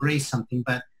inside and braise something,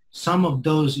 but some of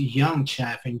those young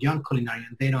chef and young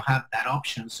culinarian, they don't have that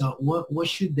option. So what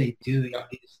should they do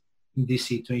in this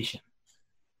situation?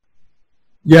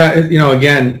 Yeah,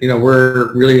 again,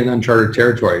 we're really in uncharted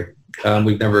territory.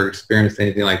 We've never experienced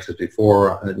anything like this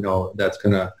before.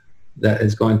 That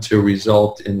is going to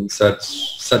result in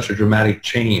such a dramatic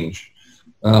change.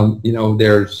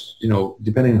 There's,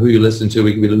 depending on who you listen to,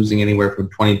 we could be losing anywhere from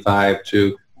 25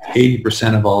 to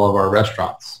 80% of all of our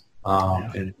restaurants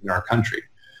in our country.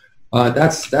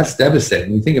 That's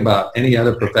devastating. You think about any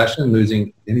other profession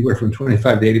losing anywhere from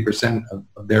 25 to 80%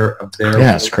 of their.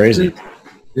 Yeah, it's crazy.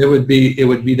 It would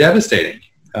be devastating.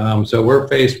 So we're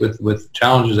faced with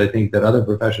challenges, I think, that other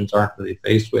professions aren't really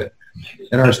faced with.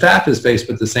 And our staff is faced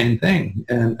with the same thing.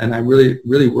 And I really,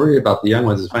 really worry about the young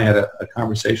ones. It's funny, I had a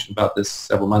conversation about this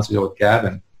several months ago with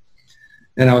Gavin.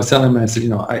 And I was telling him, I said,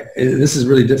 this is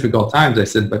really difficult times. I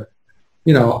said, but,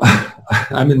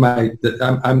 I'm in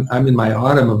my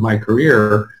autumn of my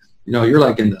career. You're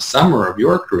like in the summer of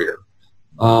your career.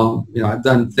 I've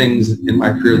done things in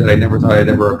my career that I never thought I'd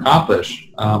ever accomplish.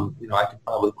 I could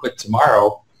probably quit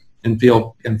tomorrow and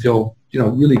feel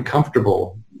really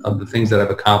comfortable of the things that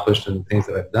I've accomplished and the things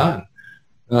that I've done.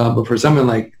 But for someone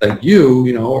like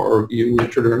you, or you,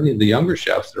 Richard, or any of the younger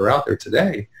chefs that are out there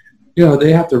today,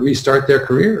 they have to restart their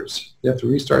careers. They have to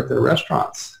restart their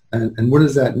restaurants. And what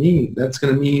does that mean? That's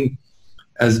going to mean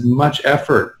as much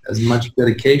effort, as much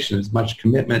dedication, as much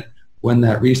commitment when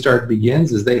that restart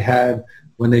begins as they had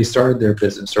when they started their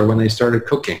business, or when they started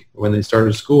cooking, or when they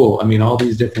started school. I mean, all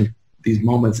these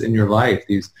moments in your life,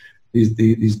 these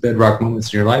bedrock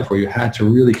moments in your life where you had to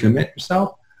really commit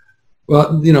yourself.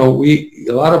 Well,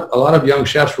 a lot of young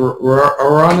chefs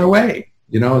were on their way.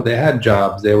 They had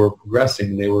jobs, they were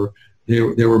progressing, they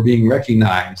were being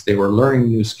recognized, they were learning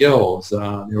new skills,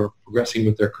 they were progressing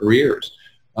with their careers.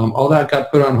 All that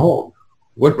got put on hold.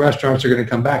 What restaurants are going to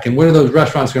come back, and what are those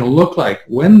restaurants going to look like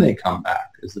when they come back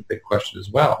is the big question as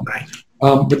well. Right.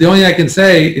 But the only thing I can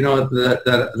say,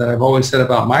 that I've always said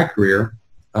about my career,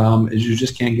 is you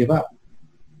just can't give up.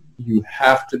 You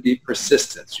have to be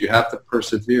persistent. You have to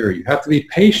persevere. You have to be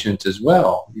patient as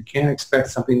well. You can't expect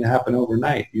something to happen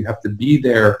overnight. You have to be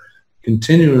there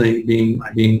continually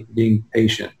being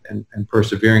patient and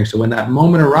persevering. So when that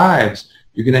moment arrives,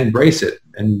 you're going to embrace it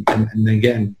and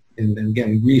again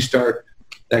restart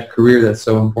that career that's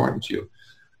so important to you.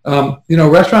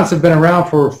 Restaurants have been around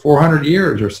for 400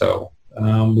 years or so.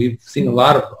 We've seen a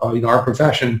lot of, our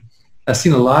profession has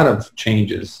seen a lot of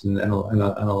changes and a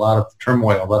lot of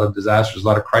turmoil, a lot of disasters, a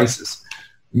lot of crisis.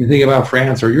 You think about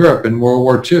France or Europe in World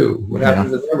War II. What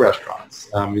happened to their restaurants?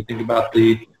 You think about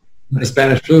the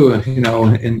Spanish flu, in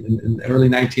the early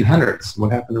 1900s.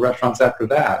 What happened to restaurants after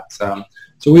that?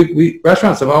 So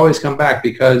restaurants have always come back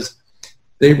because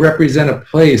they represent a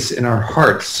place in our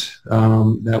hearts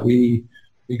that we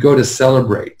go to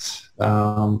celebrate.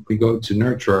 We go to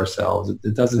nurture ourselves.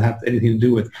 It doesn't have anything to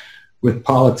do with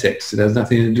politics. It has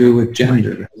nothing to do with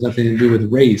gender. It has nothing to do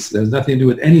with race. It has nothing to do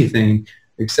with anything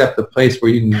except a place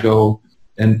where you can go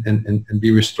and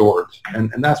be restored.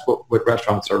 And that's what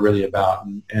restaurants are really about.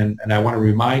 And I want to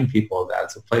remind people of that.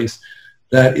 It's a place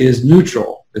that is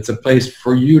neutral. It's a place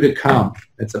for you to come.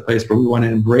 It's a place where we want to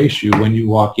embrace you when you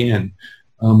walk in.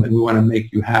 And we want to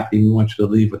make you happy. We want you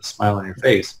to leave with a smile on your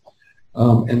face.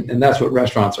 And that's what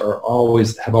restaurants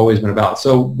have always been about.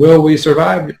 So will we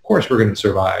survive? Of course we're going to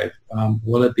survive.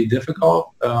 Will it be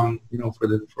difficult, for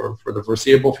the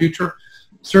foreseeable future?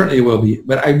 Certainly it will be.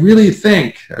 But I really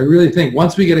think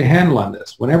once we get a handle on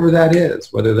this, whenever that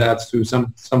is, whether that's through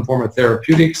some form of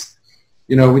therapeutics,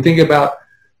 we think about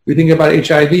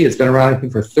HIV. It's been around, I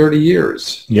think, for 30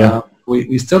 years. Yeah.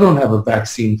 We still don't have a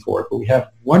vaccine for it, but we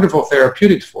have wonderful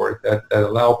therapeutics for it that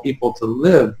allow people to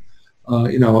live,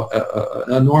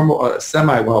 a normal, as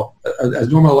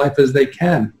normal life as they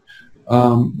can.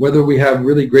 Whether we have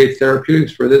really great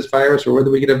therapeutics for this virus or whether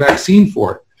we get a vaccine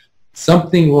for it,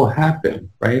 something will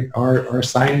happen, right? Our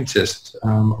scientists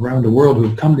around the world who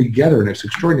have come together, and it's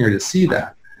extraordinary to see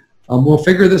that, we'll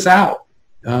figure this out,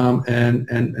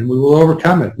 and we will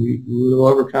overcome it. We will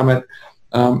overcome it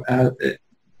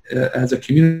as a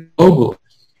community globally,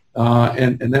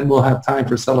 and then we'll have time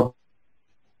for celebrating.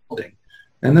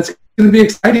 And that's going to be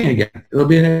exciting again. It'll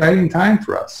be an exciting time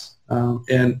for us.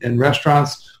 And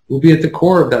restaurants will be at the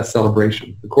core of that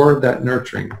celebration, the core of that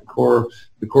nurturing, the core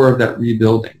of that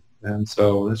rebuilding. And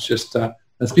so let's just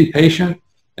let's be patient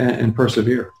and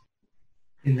persevere.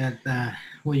 In that,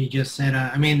 what you just said,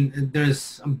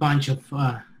 there's a bunch of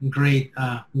great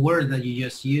words that you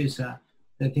just used.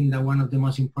 I think that one of the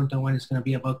most important one is going to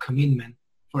be about commitment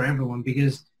for everyone,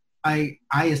 because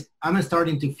I'm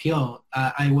starting to feel,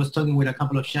 I was talking with a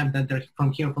couple of chefs that they're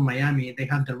from here, from Miami. They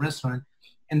have the restaurant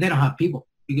and they don't have people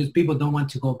because people don't want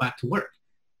to go back to work.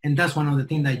 And that's one of the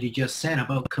things that you just said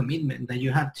about commitment, that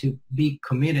you have to be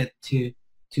committed to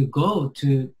go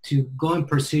and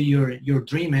pursue your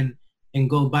dream and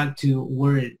go back to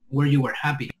where you were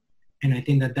happy. And I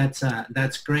think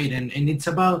that's great. And it's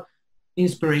about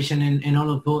inspiration and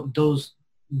all of those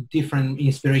different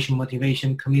inspiration,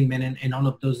 motivation, commitment, and all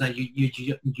of those that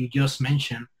you just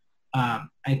mentioned.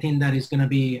 I think that is going to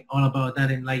be all about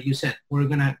that. And like you said, we're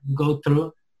going to go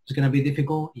through. It's going to be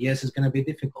difficult. Yes, it's going to be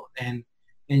difficult. And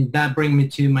that brings me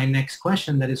to my next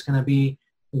question, that is going to be,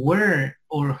 where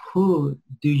or who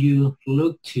do you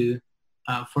look to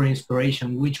for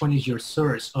inspiration? Which one is your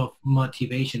source of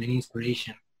motivation and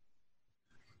inspiration?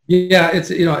 Yeah,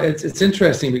 it's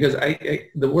interesting because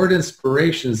the word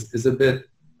inspiration is a bit,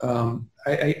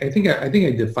 I think I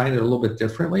define it a little bit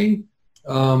differently.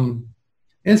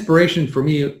 Inspiration for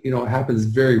me, happens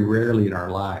very rarely in our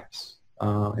lives.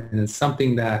 And it's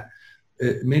something that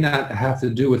it may not have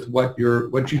to do with what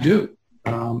you do.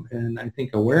 And I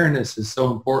think awareness is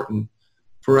so important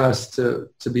for us to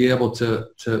be able to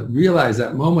realize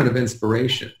that moment of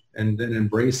inspiration and then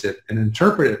embrace it and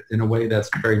interpret it in a way that's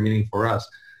very meaningful for us.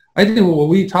 I think what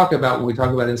we talk about when we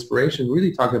talk about inspiration, we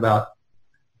really talk about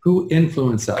who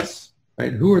influence us,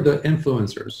 right? Who are the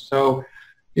influencers? So,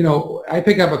 I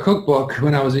pick up a cookbook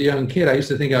when I was a young kid. I used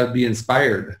to think I would be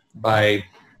inspired by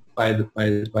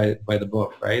the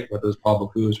book, right? Whether it was Paul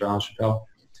Bocuse or Alan Chappelle.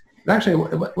 But actually,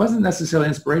 it wasn't necessarily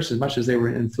inspiration as much as they were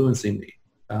influencing me,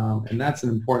 and that's an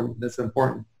important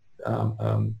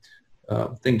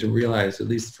thing to realize, at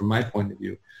least from my point of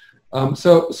view.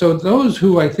 So those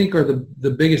who I think are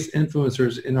the biggest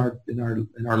influencers in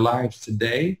our lives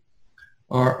today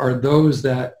are those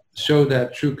that show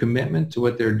that true commitment to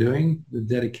what they're doing, the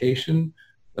dedication,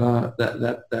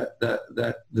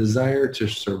 that desire to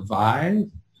survive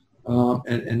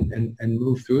and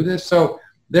move through this. So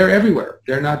they're everywhere.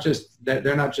 They're not just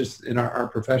in our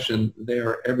profession. They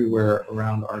are everywhere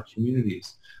around our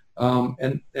communities.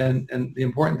 And the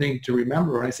important thing to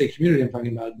remember, when I say community, I'm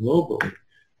talking about globally.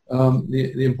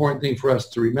 The important thing for us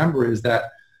to remember is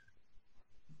that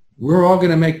we're all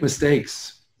going to make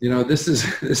mistakes. This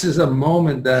is a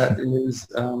moment that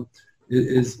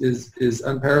is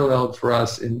unparalleled for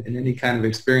us in any kind of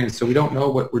experience. So we don't know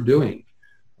what we're doing,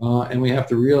 and we have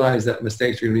to realize that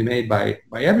mistakes are going to be made by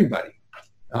everybody,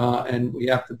 and we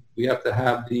have to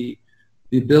have the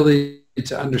ability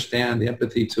to understand, the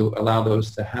empathy to allow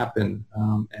those to happen,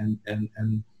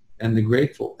 and the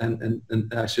grateful and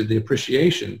actually the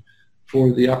appreciation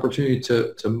for the opportunity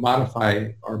to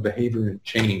modify our behavior and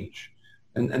change.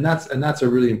 And that's a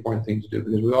really important thing to do,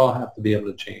 because we all have to be able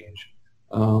to change,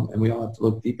 and we all have to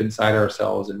look deep inside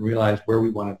ourselves and realize where we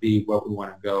want to be, what we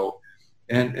want to go,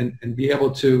 and be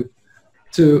able to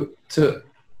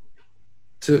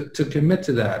commit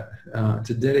to that,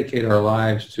 to dedicate our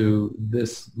lives to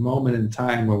this moment in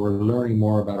time where we're learning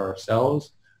more about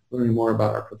ourselves, learning more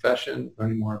about our profession,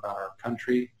 learning more about our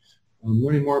country,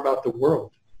 learning more about the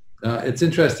world. It's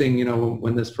interesting,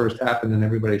 when this first happened and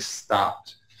everybody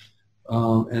stopped.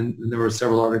 And there were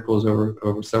several articles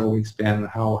over several weeks span on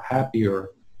how happier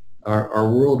our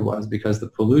world was because the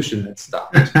pollution had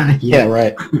stopped. Yeah,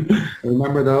 right.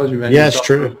 Remember those? Yeah, it's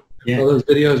true. All those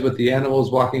videos with the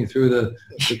animals walking through the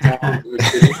town.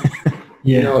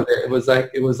 Yeah. It was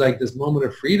like this moment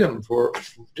of freedom for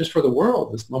the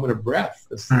world, this moment of breath,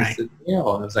 this and it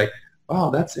was like, wow,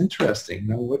 that's interesting.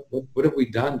 What have we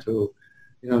done to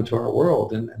our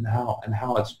world, and how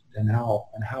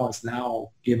it's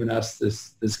now given us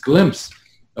this glimpse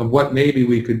of what maybe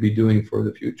we could be doing for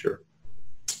the future.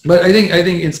 But I think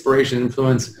inspiration and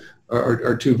influence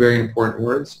are two very important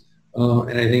words,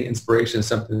 and I think inspiration is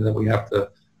something that we have to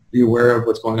be aware of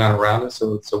what's going on around us.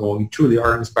 So when we truly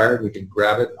are inspired, we can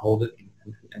grab it and hold it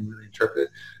and really interpret it,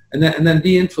 and then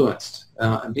be influenced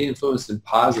and be influenced in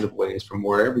positive ways from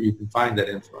wherever you can find that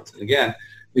influence. And again,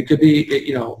 it could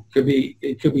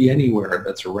be anywhere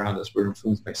that's around us. We're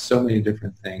influenced by so many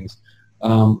different things,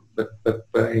 but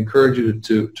I encourage you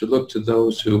to look to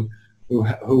those who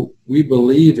we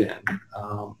believe in,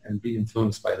 and be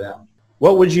influenced by them.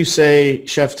 What would you say,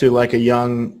 Chef, to like a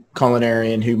young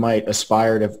culinarian who might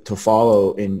aspire to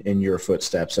follow in your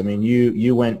footsteps? I mean,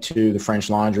 you went to the French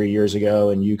Laundry years ago,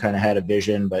 and you kind of had a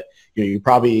vision, but you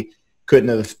probably couldn't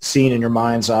have seen in your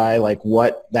mind's eye like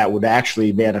what that would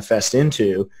actually manifest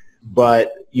into.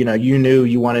 But you knew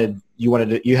you wanted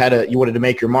to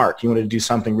make your mark. You wanted to do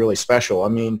something really special. I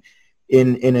mean,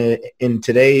 in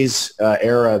today's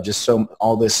era of just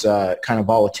all this kind of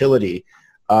volatility,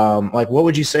 Like, what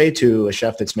would you say to a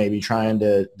chef that's maybe trying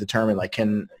to determine, like,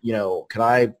 can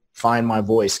I find my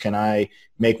voice? Can I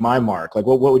make my mark? Like,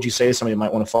 what would you say to somebody who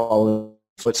might want to follow in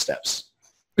footsteps?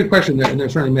 Good question, and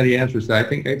there's certainly many answers to that.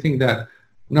 I think that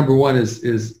number one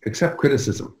is accept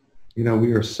criticism.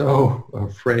 We are so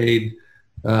afraid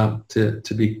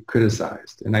to be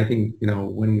criticized, and I think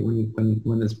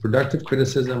when there's productive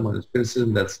criticism, when there's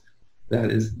criticism that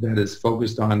is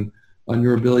focused on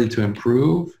your ability to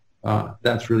improve,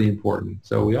 that's really important.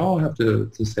 So we all have to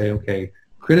say, okay,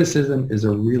 criticism is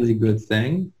a really good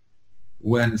thing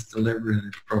when it's delivered in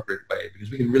an appropriate way,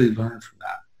 because we can really learn from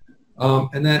that.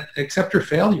 And then accept your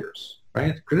failures,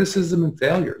 right? Criticism and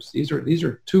failures. These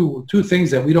are two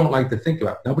things that we don't like to think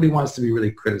about. Nobody wants to be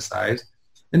really criticized,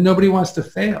 and nobody wants to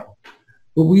fail.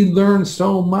 But we learn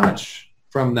so much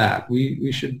from that.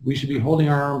 We should be holding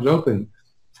our arms open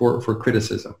for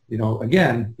criticism.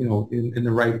 Again, in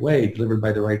the right way, delivered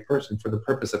by the right person, for the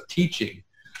purpose of teaching,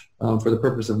 for the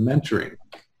purpose of mentoring.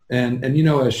 And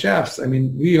as chefs, I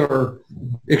mean, we are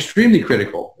extremely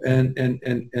critical, and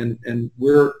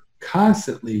we're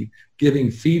constantly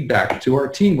giving feedback to our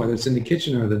team, whether it's in the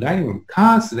kitchen or the dining room,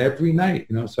 constant every night.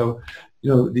 So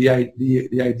the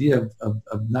idea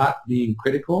of not being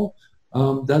critical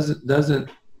doesn't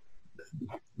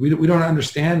we don't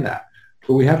understand that,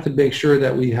 but we have to make sure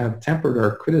that we have tempered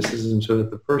our criticism so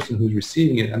that the person who's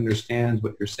receiving it understands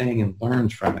what you're saying and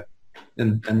learns from it,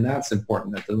 and that's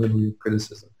important, that delivery of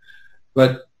criticism.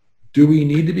 But do we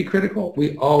need to be critical?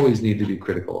 We always need to be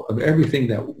critical of everything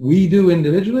that we do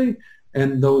individually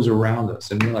and those around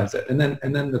us, and realize that. And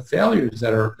then the failures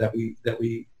that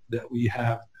we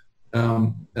have,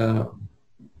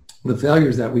 the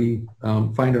failures that we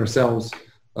find ourselves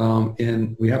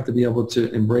in, we have to be able to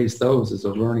embrace those as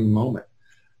a learning moment.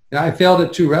 I failed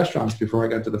at 2 restaurants before I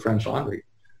got to the French Laundry.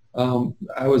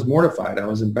 I was mortified. I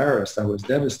was embarrassed. I was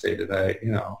devastated. I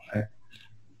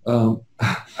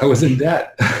was in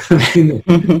debt. I mean,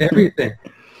 everything.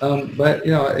 But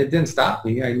it didn't stop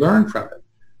me. I learned from it,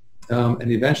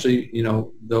 and eventually,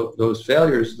 those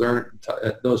failures led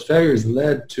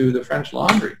to the French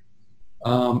Laundry,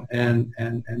 and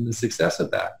the success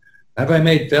of that. Have I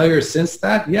made failures since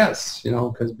that? Yes.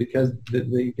 Because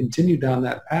they continue down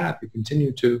that path. You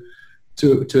continue to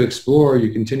explore.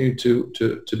 You continue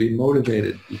to be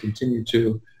motivated. You continue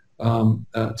to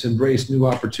embrace new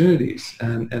opportunities,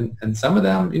 and some of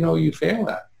them, you fail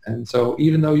at. And so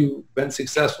even though you've been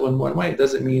successful in one way, it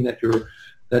doesn't mean that you're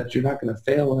not going to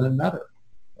fail in another.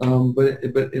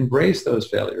 But embrace those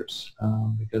failures,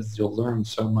 because you'll learn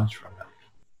so much from them.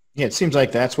 Yeah, it seems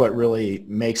like that's what really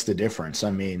makes the difference.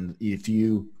 I mean, if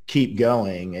you keep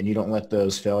going and you don't let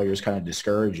those failures kind of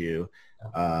discourage you,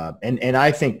 and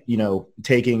I think,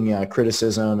 taking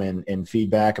criticism and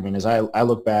feedback, I mean, as I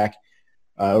look back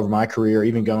over my career,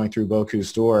 even going through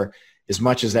Bocuse d'Or, as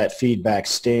much as that feedback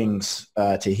stings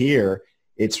to hear,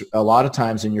 it's a lot of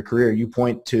times in your career, you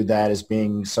point to that as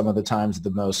being some of the times of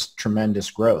the most tremendous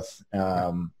growth.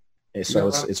 So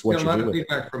it's what you do. A lot of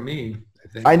feedback from me, I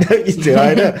think. I know you do.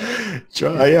 I know.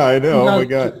 Yeah, I know. Oh my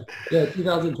God. Yeah,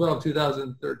 2012,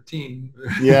 2013.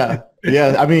 Yeah.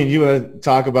 I mean, you want to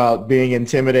talk about being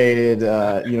intimidated,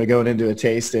 going into a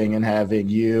tasting and having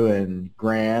you and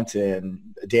Grant and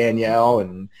Danielle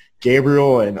and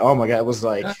Gabriel, and oh my God, it was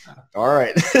like, all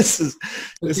right, this is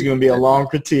going to be a long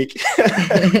critique.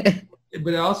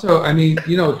 But also, I mean,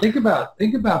 think about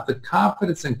the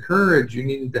confidence and courage you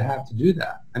needed to have to do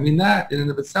that. I mean, that in and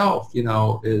of itself,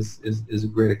 is a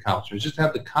great accomplishment. Just to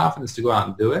have the confidence to go out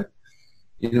and do it,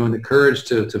 and the courage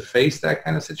to face that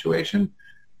kind of situation.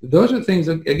 Those are things,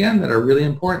 again, that are really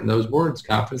important. Those words,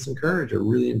 confidence and courage, are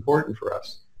really important for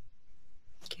us.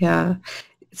 Yeah.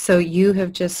 So you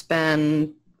have just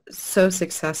been so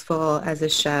successful as a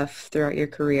chef throughout your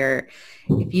career.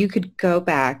 If you could go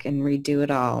back and redo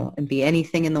it all and be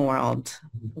anything in the world,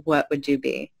 what would you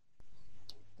be?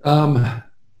 A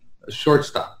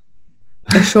shortstop.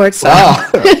 A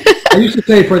shortstop. Wow. I used to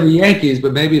say for the Yankees,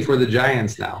 but maybe for the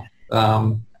Giants now.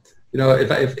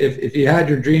 If you had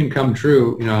your dream come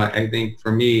true, I think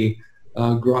for me,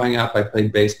 growing up, I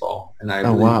played baseball, and I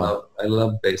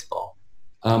loved baseball.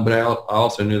 But I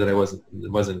also knew that I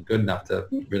wasn't good enough to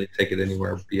really take it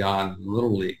anywhere beyond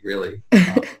Little League, really.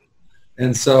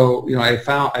 And so, I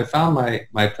found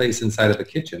my place inside of a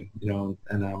kitchen,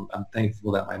 and I'm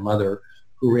thankful that my mother,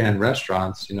 who ran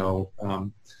restaurants,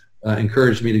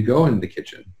 encouraged me to go into the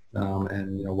kitchen.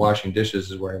 And washing dishes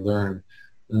is where I learned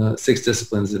 6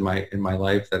 disciplines in my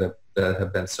life that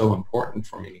have been so important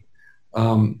for me.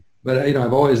 But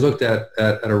I've always looked at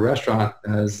a restaurant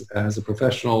as a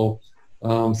professional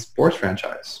sports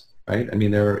franchise, right? I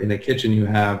mean, in a kitchen you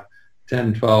have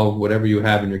 10, 12, whatever you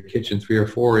have in your kitchen, 3 or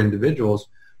 4 individuals,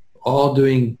 all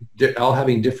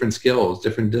having different skills,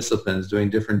 different disciplines, doing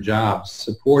different jobs,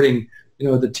 supporting,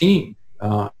 the team,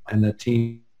 and the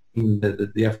team,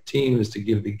 the team is to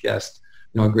give the guest,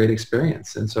 a great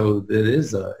experience. And so it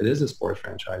is a sports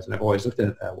franchise, and I've always looked at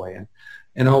it that way,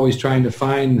 and always trying to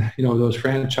find, those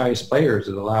franchise players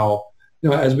that allow,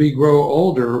 as we grow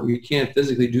older, we can't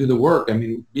physically do the work. I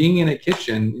mean, being in a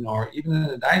kitchen, or even in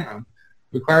a dining room,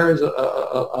 requires a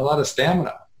lot of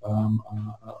stamina.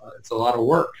 It's a lot of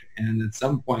work, and at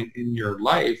some point in your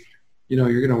life,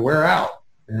 you're going to wear out.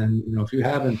 And if you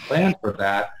haven't planned for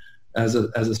that, as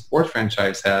a sports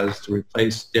franchise has, to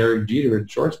replace Derek Jeter at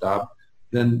shortstop,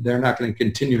 then they're not going to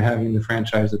continue having the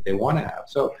franchise that they want to have.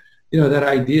 So, that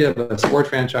idea of a sports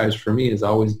franchise for me has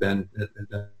always been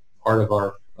part of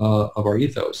our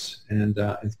ethos, and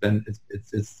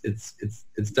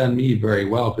it's done me very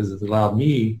well, because it's allowed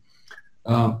me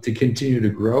to continue to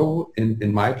grow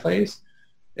in my place.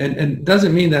 And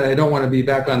doesn't mean that I don't want to be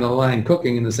back on the line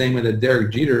cooking in the same way that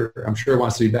Derek Jeter, I'm sure,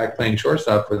 wants to be back playing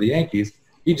shortstop for the Yankees.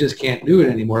 He just can't do it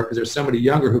anymore because there's somebody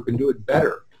younger who can do it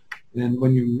better. And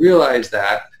when you realize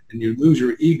that and you lose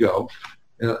your ego,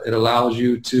 it allows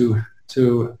you to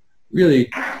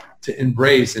really to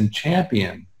embrace and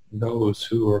champion those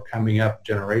who are coming up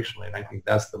generationally. And I think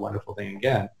that's the wonderful thing,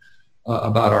 again,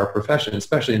 about our profession,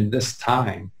 especially in this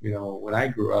time. When I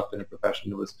grew up in a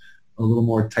profession, it was a little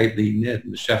more tightly knit,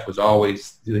 and the chef was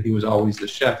always, he was always the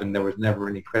chef, and there was never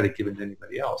any credit given to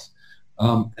anybody else.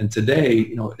 And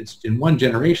today, it's in one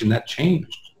generation that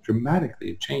changed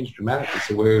dramatically. It changed dramatically.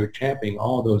 So we're championing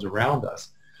all those around us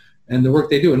and the work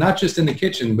they do, and not just in the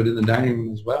kitchen, but in the dining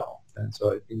room as well. And so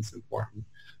I think it's important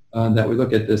that we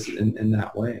look at this in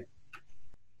that way.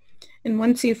 And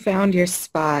once you found your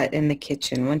spot in the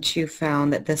kitchen, once you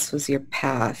found that this was your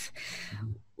path,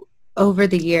 over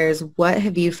the years, what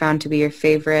have you found to be your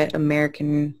favorite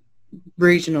American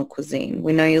regional cuisine?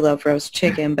 We know you love roast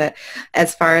chicken, but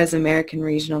as far as American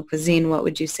regional cuisine, what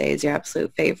would you say is your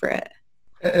absolute favorite?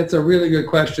 It's a really good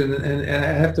question, and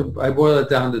I boil it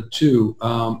down to 2.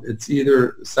 It's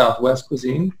either Southwest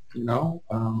cuisine,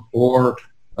 or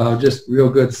just real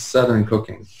good Southern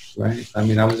cooking, right? I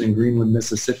mean, I was in Greenwood,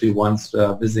 Mississippi once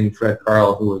visiting Fred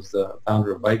Carl, who was the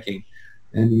founder of Viking,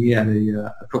 and he had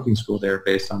a cooking school there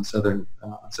based on Southern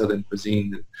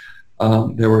cuisine.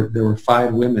 And, there were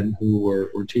 5 women who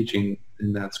were teaching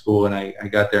in that school, and I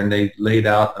got there, and they laid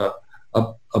out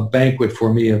a banquet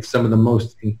for me of some of the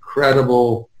most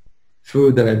incredible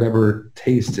food that I've ever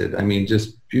tasted. I mean,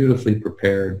 just beautifully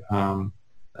prepared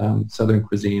Southern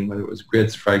cuisine, whether it was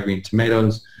grits, fried green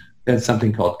tomatoes. They had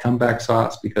something called comeback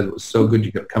sauce because it was so good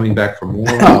you kept coming back for more.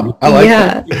 Oh, I like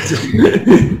that.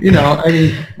 I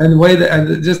mean,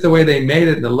 and just the way they made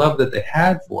it and the love that they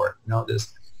had for it,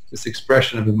 this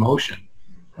expression of emotion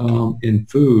in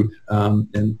food,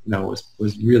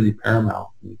 was really paramount.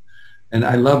 And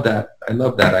I love that. I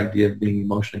love that idea of being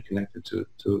emotionally connected to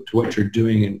what you're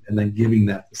doing and then giving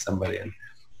that to somebody.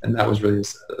 And that was really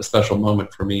a special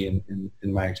moment for me in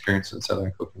my experience in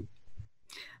Southern cooking.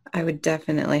 I would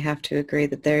definitely have to agree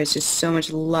that there is just so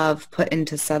much love put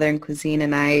into Southern cuisine,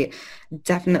 and I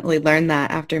definitely learned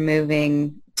that after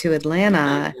moving to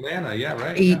Atlanta. Atlanta, yeah,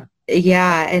 right.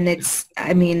 Yeah, and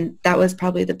that was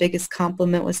probably the biggest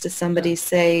compliment, was to somebody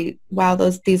say, wow,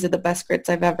 these are the best grits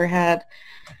I've ever had.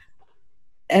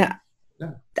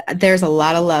 There's a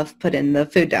lot of love put in the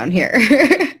food down here.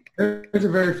 There's a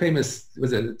very famous,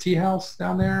 was it a tea house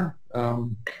down there?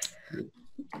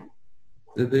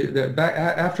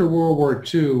 After World War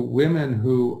II, women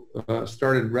who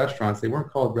started restaurants, they weren't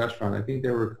called restaurants. I think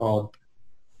they were called.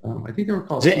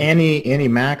 Is it Annie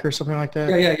Mac or something like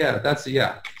that?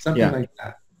 Yeah. Something like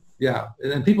that. Yeah,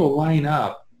 and then people line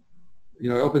up. It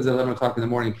opens at 11 o'clock in the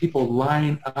morning. People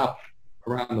line up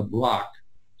around the block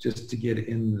just to get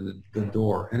in the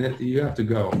door, and you have to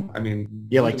go. I mean,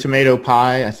 like tomato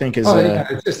pie, I think is.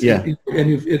 It's just, and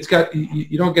it's got.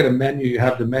 You don't get a menu. You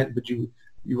have the menu, but you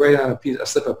write on a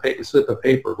slip of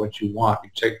paper what you want.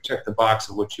 You check the box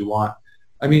of what you want.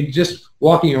 I mean, just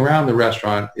walking around the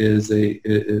restaurant is a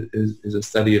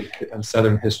study of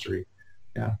Southern history.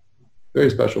 Yeah, very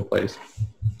special place.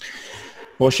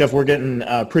 Well, Chef, we're getting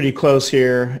pretty close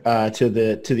here to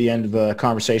the end of the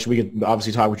conversation. We could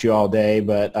obviously talk with you all day,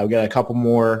 but I've got a couple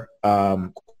more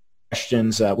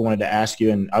questions we wanted to ask you,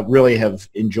 and I really have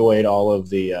enjoyed all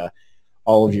of your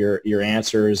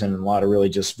answers, and a lot of really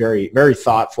just very, very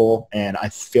thoughtful. And I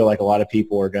feel like a lot of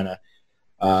people are going to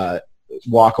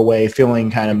walk away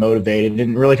feeling kind of motivated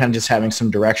and really kind of just having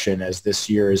some direction, as this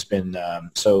year has been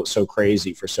so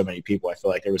crazy for so many people. I feel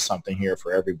like there was something here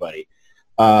for everybody.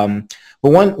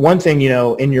 But one thing,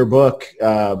 in your book,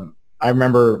 I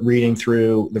remember reading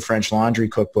through the French Laundry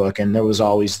cookbook, and there was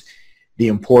always the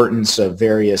importance of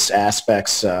various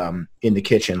aspects in the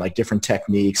kitchen, like different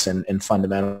techniques and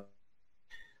fundamental.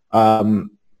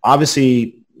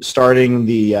 Obviously, starting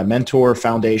the Mentor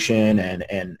Foundation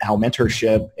and how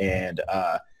mentorship and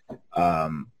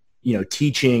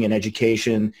teaching and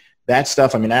education, that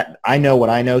stuff. I mean, I know what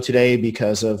I know today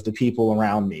because of the people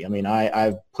around me. I mean,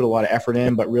 I've put a lot of effort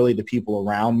in, but really the people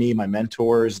around me, my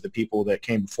mentors, the people that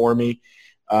came before me,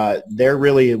 they're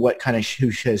really what kind of who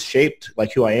has shaped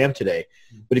like who I am today.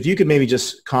 But if you could maybe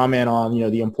just comment on,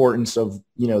 the importance of,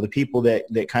 the people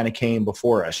that kind of came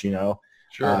before us,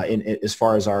 Sure. As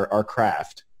far as our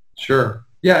craft. Sure.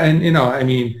 Yeah. And, I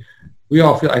mean, we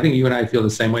all feel, I think you and I feel the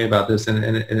same way about this. And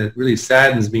it really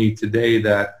saddens me today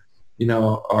that,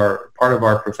 our part of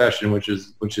our profession, which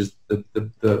is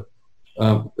the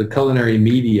culinary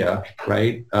media,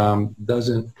 right,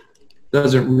 doesn't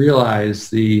realize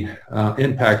the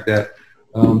impact that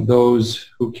those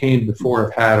who came before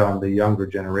have had on the younger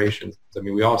generations. I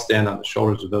mean, we all stand on the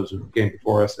shoulders of those who came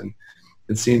before us, and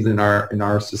it seems in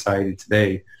our society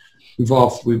today, we've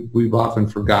often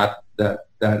forgot that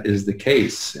is the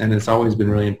case, and it's always been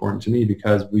really important to me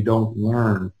because we don't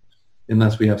learn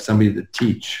unless we have somebody to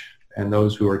teach. And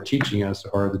those who are teaching us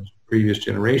are the previous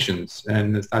generations.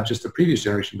 And it's not just the previous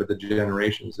generation, but the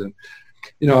generations. And,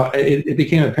 it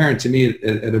became apparent to me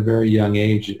at a very young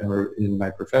age or in my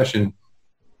profession.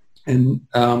 And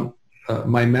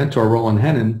my mentor, Roland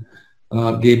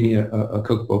Hennon, gave me a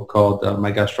cookbook called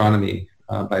My Gastronomy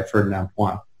by Ferdinand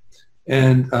Point.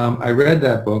 And I read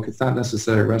that book. It's not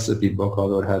necessarily a recipe book,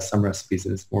 although it has some recipes,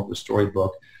 and it's more of a story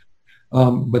book.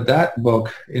 But that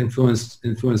book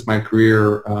influenced my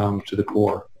career to the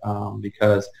core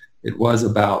because it was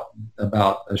about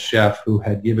a chef who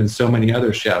had given so many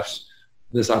other chefs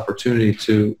this opportunity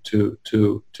to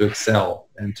excel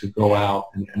and to go out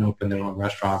and open their own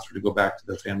restaurants or to go back to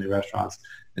their family restaurants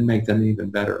and make them even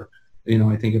better.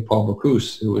 I think of Paul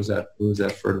Bocuse, who was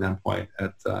at Ferdinand Point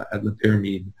at La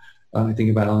Pyramide. I think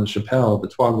about Ellen Chappelle, the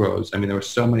Trois Gros. I mean, there were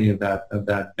so many of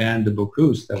that band de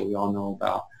Bocuse that we all know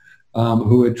about.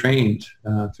 Who had trained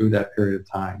through that period of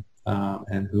time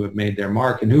and who have made their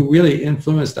mark and who really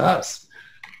influenced us.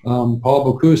 Paul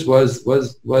Bocuse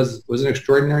was an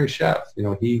extraordinary chef.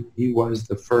 He was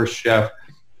the first chef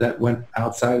that went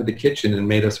outside of the kitchen and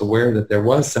made us aware that there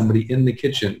was somebody in the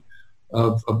kitchen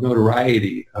of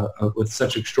notoriety with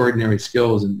such extraordinary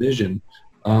skills and vision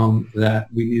that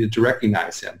we needed to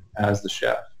recognize him as the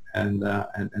chef and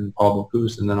Paul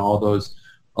Bocuse, and then all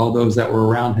those that were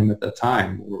around him at that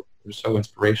time were so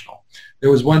inspirational.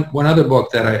 There was one other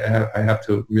book that I have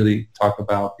to really talk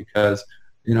about because,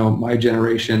 my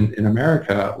generation in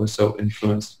America was so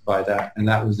influenced by that, and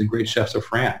that was The Great Chefs of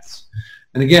France.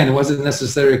 And again, it wasn't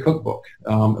necessarily a cookbook.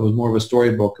 It was more of a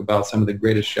storybook about some of the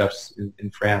greatest chefs in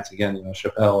France. Again,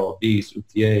 Chappelle, Bis,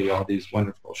 Outier, all these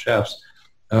wonderful chefs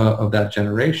of that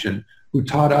generation who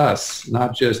taught us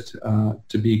not just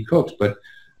to be cooks, but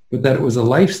that it was a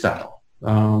lifestyle.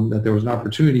 That there was an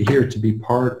opportunity here to be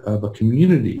part of a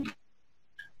community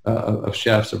of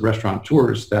chefs, of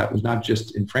restaurateurs that was not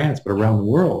just in France but around the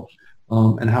world,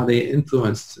 and how they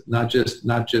influenced not just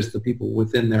the people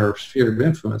within their sphere of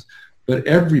influence, but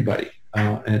everybody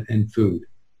in food.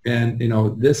 And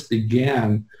this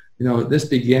began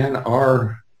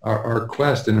our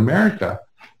quest in America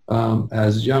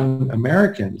as young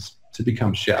Americans to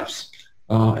become chefs,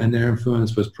 and their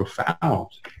influence was profound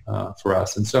for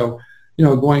us. And so,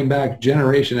 going back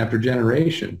generation after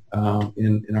generation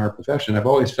in our profession, I've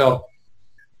always felt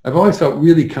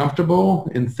really comfortable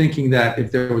in thinking that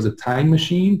if there was a time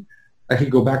machine, I could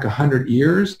go back 100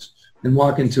 years and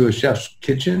walk into a chef's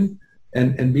kitchen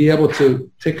and be able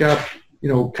to pick up,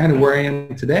 kind of where I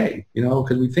am today,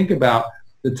 because we think about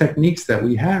the techniques that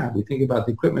we have, we think about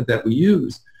the equipment that we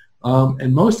use,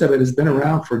 and most of it has been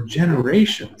around for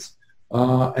generations.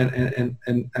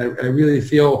 And I really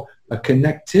feel a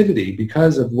connectivity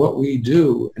because of what we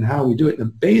do and how we do it, and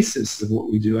the basis of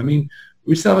what we do. I mean,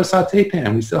 we still have a saute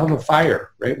pan, we still have a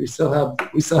fire, right? We still have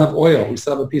oil, we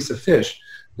still have a piece of fish.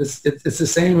 It's the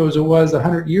same as it was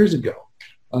 100 years ago.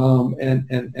 And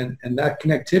that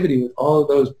connectivity with all of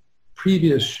those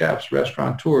previous chefs,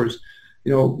 restaurateurs,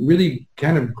 really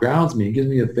kind of grounds me, gives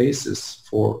me a basis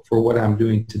for what I'm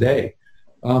doing today.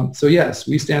 So yes,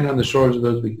 we stand on the shoulders of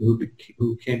those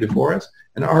who came before us,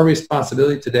 and our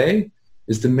responsibility today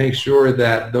is to make sure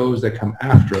that those that come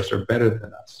after us are better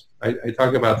than us. I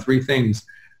talk about three things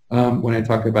when I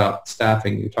talk about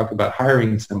staffing. You talk about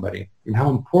hiring somebody and how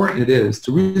important it is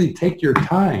to really take your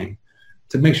time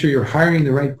to make sure you're hiring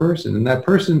the right person, and that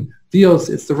person feels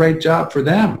it's the right job for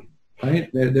them, right?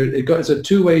 It's a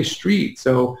two-way street.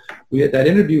 So that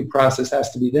interview process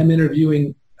has to be them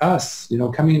interviewing us,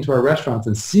 coming into our restaurants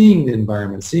and seeing the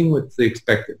environment, seeing what they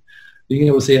expected, being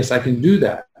able to say, yes, I can do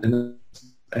that, and then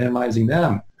analyzing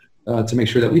them to make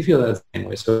sure that we feel that the same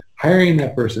way. So hiring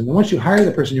that person, and once you hire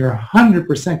the person, you're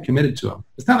 100% committed to them.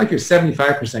 It's not like you're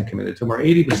 75% committed to them or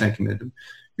 80% committed to them.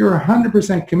 You're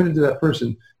 100% committed to that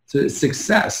person, to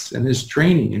success and his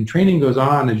training. And training goes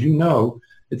on, as you know,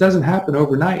 it doesn't happen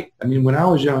overnight. I mean, when I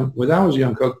was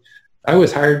young cook, I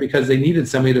was hired because they needed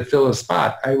somebody to fill a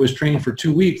spot. I was trained for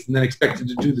 2 weeks and then expected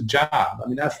to do the job. I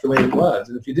mean, that's the way it was.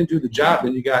 And if you didn't do the job,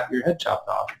 then you got your head chopped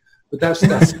off. But that's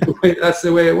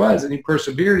the way it was. And you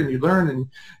persevered and you learned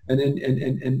and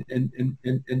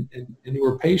you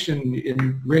were patient and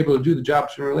you were able to do the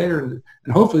job sooner or later.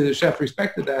 And hopefully the chef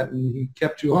respected that and he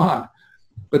kept you on.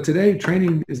 But today,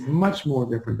 training is much more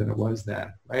different than it was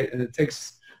then, right? And it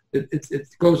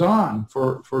goes on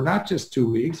for not just 2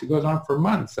 weeks, it goes on for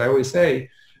months. I always say,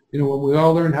 when we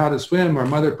all learned how to swim, our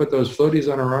mother put those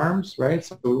floaties on our arms, right?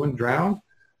 So we wouldn't drown.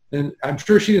 And I'm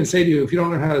sure she didn't say to you, if you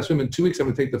don't learn how to swim in 2 weeks, I'm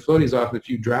going to take the floaties off. And if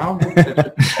you drown,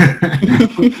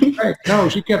 right? No,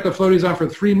 she kept the floaties on for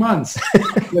 3 months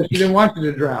because she didn't want you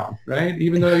to drown, right?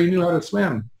 Even though you knew how to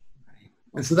swim.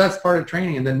 And so that's part of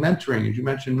training. And then mentoring, as you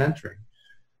mentioned, mentoring.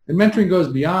 And mentoring goes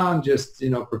beyond just,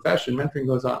 profession. Mentoring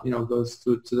goes on, goes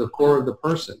to the core of the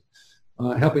person,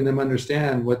 helping them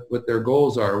understand what their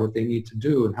goals are, what they need to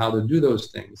do, and how to do those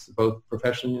things, both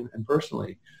professionally and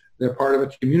personally. They're part of a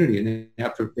community, and they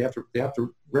have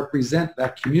to represent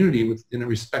that community in a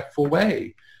respectful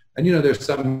way. And there's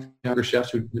some younger chefs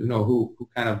who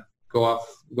kind of go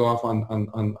off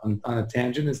on a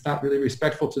tangent. It's not really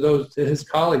respectful to his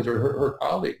colleagues or her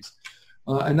colleagues.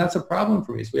 And that's a problem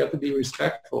for me. So we have to be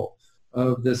respectful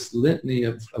of this litany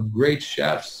of great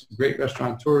chefs, great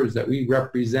restaurateurs that we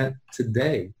represent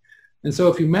today. And so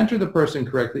if you mentor the person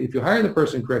correctly, if you hire the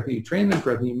person correctly, you train them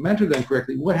correctly, you mentor them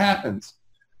correctly, what happens?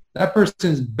 That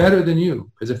person is better than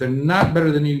you. Because if they're not better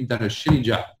than you, you've done a shitty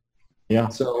job. Yeah.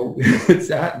 So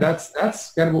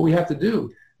that's kind of what we have to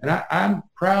do. And I'm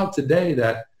proud today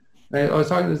that, I was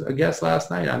talking to a guest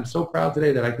last night, I'm so proud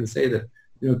today that I can say that,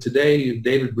 today,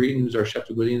 David Breeden, who's our chef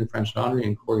de cuisine in French Laundry,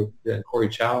 and Corey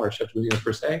Chow, our chef de cuisine in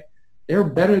Perse, they're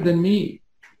better than me.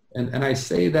 And I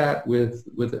say that with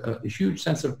a huge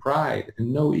sense of pride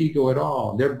and no ego at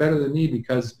all. They're better than me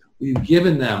because we've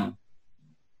given them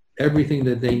everything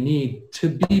that they need to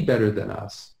be better than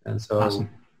us. And so, awesome.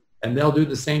 And they'll do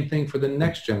the same thing for the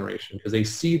next generation because they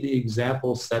see the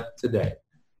example set today.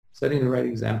 Setting the right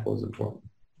example is important.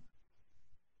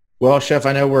 Well, Chef,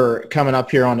 I know we're coming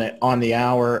up here on the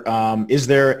hour. Is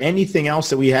there anything else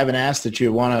that we haven't asked that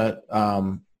you want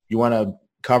to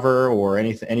cover, or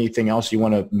anything else you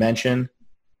want to mention?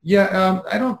 Yeah,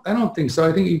 I don't think so.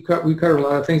 I think we covered a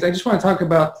lot of things. I just want to talk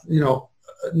about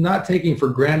not taking for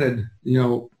granted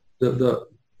the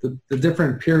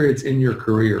different periods in your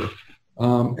career,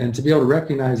 and to be able to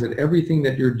recognize that everything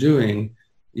that you're doing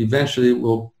eventually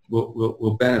will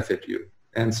benefit you.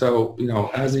 And so,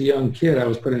 as a young kid, I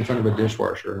was put in front of a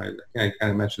dishwasher, and I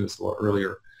kind of mentioned this a little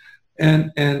earlier.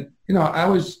 And I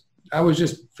was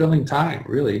just filling time,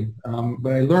 really.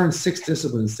 But I learned 6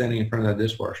 disciplines standing in front of that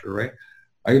dishwasher, right?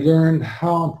 I learned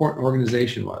how important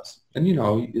organization was. And,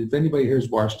 if anybody here has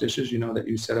washed dishes, you know that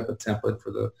you set up a template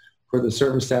for the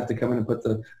service staff to come in and put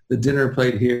the dinner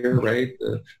plate here, right?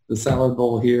 The salad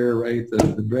bowl here, right?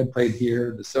 The bread plate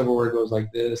here. The silverware goes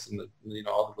like this, and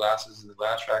all the glasses in the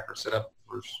glass rack are set up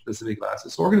for specific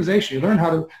glasses. So organization, you learn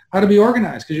how to be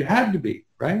organized because you had to be,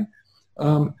 right?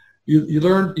 You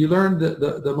learned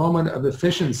the moment of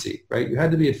efficiency, right? You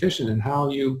had to be efficient in how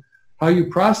you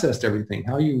processed everything,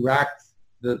 how you racked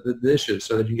the dishes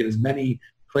so that you get as many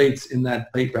plates in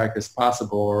that plate rack as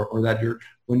possible, or that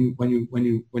when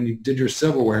you did your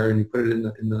silverware and you put it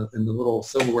in the little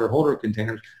silverware holder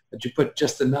containers, that you put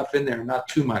just enough in there, not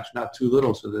too much, not too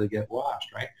little, so that they get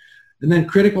washed, right? And then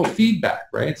critical feedback,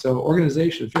 right? So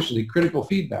organization, efficiency, critical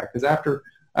feedback, because after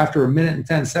a minute and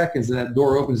 10 seconds and that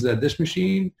door opens to that dish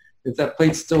machine, if that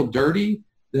plate's still dirty,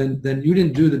 then you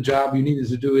didn't do the job you needed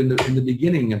to do in the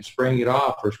beginning of spraying it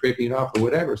off or scraping it off or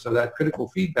whatever. So that critical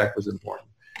feedback was important.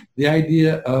 The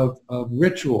idea of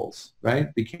rituals,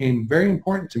 right, became very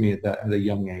important to me at a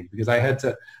young age, because I had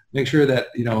to make sure that,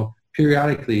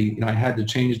 periodically, I had to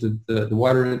change the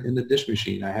water in the dish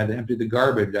machine. I had to empty the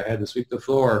garbage. I had to sweep the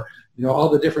floor. All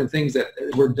the different things that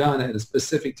were done at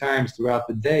specific times throughout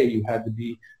the day, you had to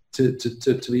be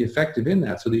to be effective in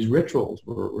that. So these rituals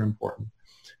were important.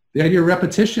 The idea of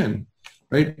repetition,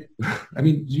 right? I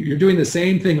mean, you're doing the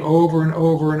same thing over and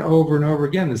over and over and over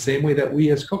again, the same way that we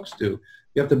as cooks do.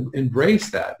 You have to embrace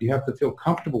that. You have to feel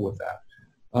comfortable with that.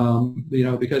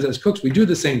 Because as cooks, we do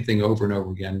the same thing over and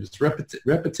over again. It's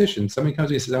repetition. Somebody comes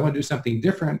to me and says, I want to do something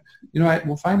different.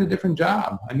 We'll find a different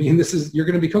job. I mean, you're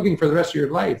going to be cooking for the rest of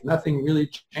your life. Nothing really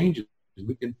changes.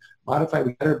 We can modify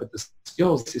better, but the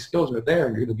skills are there.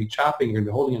 You're going to be chopping, you're going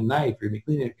to be holding a knife, you're going to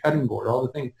be cleaning a cutting board, all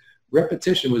the things.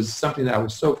 Repetition was something that I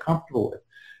was so comfortable with.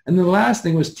 And the last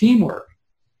thing was teamwork.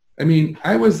 I mean,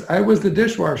 I was the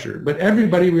dishwasher, but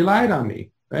everybody relied on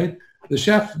me, right? The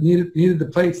chef needed the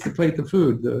plates to plate the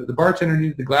food. The bartender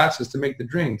needed the glasses to make the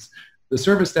drinks. The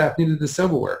service staff needed the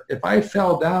silverware. If I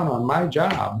fell down on my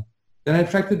job, then it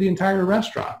affected the entire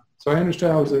restaurant. So I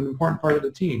understood I was an important part of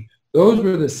the team. Those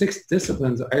were the 6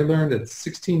 disciplines I learned at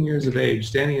 16 years of age,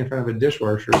 standing in front of a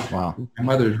dishwasher in my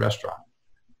mother's restaurant.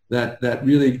 That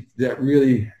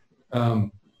really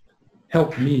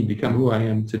helped me become who I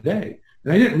am today.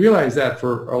 And I didn't realize that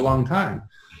for a long time.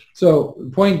 So the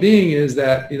point being is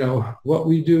that, what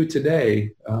we do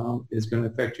today is going to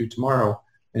affect you tomorrow.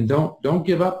 And don't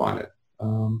give up on it.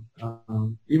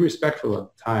 Be respectful of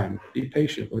time. Be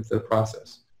patient with the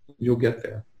process. You'll get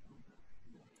there.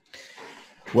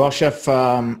 Well, Chef,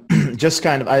 just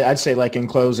kind of, I'd say like in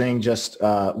closing, just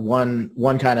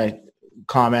one kind of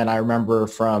comment I remember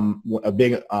from a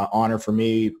big honor for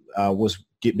me was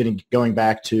going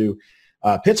back to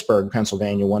Pittsburgh,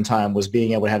 Pennsylvania one time, was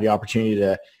being able to have the opportunity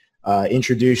to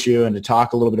introduce you and to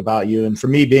talk a little bit about you. And for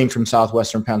me, being from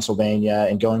southwestern Pennsylvania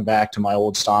and going back to my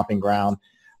old stomping ground,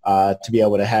 to be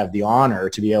able to have the honor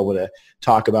to be able to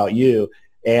talk about you.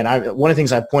 And one of the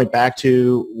things I point back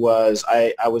to was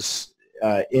I was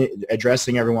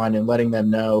addressing everyone and letting them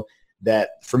know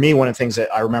that for me, one of the things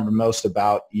that I remember most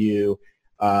about you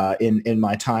in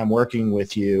my time working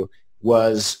with you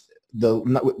was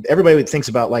everybody thinks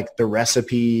about like the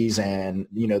recipes and,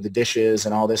 the dishes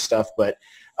and all this stuff, but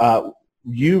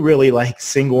you really like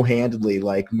single-handedly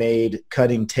like made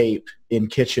cutting tape in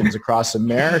kitchens across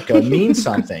America mean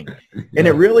something. And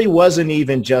it really wasn't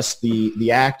even just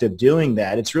the act of doing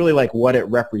that. It's really like what it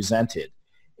represented.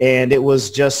 And it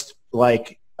was just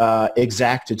like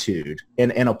exactitude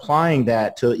and applying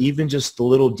that to even just the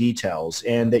little details,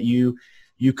 and that you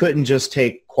couldn't just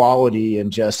take quality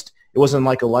and just, it wasn't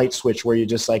like a light switch where you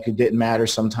just like, it didn't matter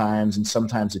sometimes and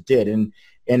sometimes it did. And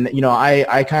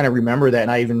I kind of remember that,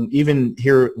 and I even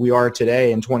here we are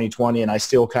today in 2020, and I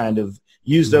still kind of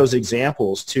use those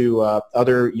examples to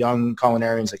other young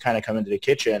culinarians that kind of come into the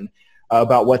kitchen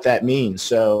about what that means.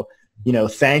 So,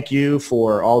 thank you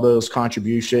for all those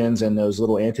contributions and those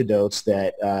little antidotes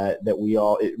that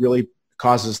it really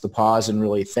causes us to pause and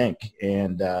really think.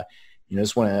 And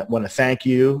just want to thank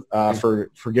you for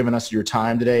giving us your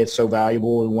time today. It's so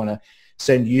valuable. We want to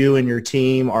send you and your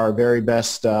team our very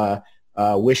best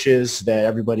wishes that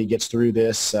everybody gets through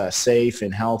this safe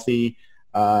and healthy,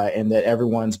 and that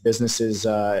everyone's businesses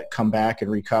come back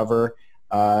and recover.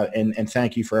 And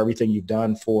thank you for everything you've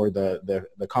done for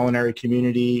the culinary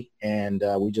community. And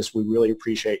we really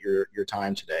appreciate your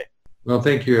time today. Well,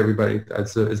 thank you, everybody.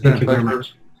 It's been a pleasure.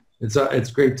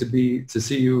 It's great to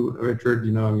see you, Richard.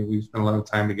 We've spent a lot of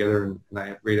time together, and I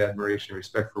have great admiration and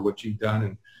respect for what you've done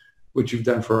and what you've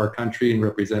done for our country and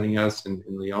representing us in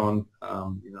Lyon.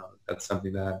 That's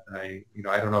something that I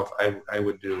don't know if I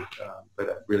would do, but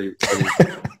I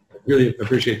really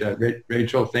appreciate that.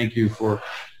 Rachel, thank you for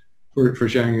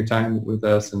sharing your time with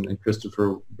us, and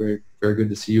Christopher, very, very good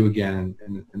to see you again,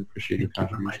 and appreciate your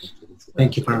contributions.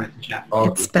 Thank you for having me.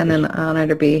 It's been an honor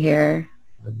to be here.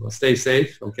 Well, stay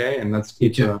safe, okay? And let's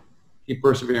keep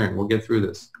persevering. We'll get through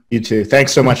this. You too.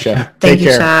 Thanks so much, Chef. Thank you,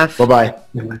 Take care. Chef.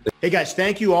 Bye-bye. Hey, guys,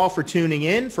 thank you all for tuning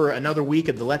in for another week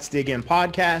of the Let's Dig In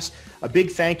podcast. A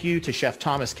big thank you to Chef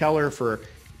Thomas Keller for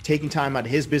taking time out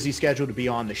of his busy schedule to be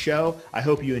on the show. I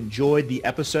hope you enjoyed the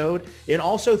episode. And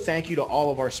also thank you to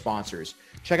all of our sponsors.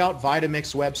 Check out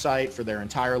Vitamix website for their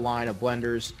entire line of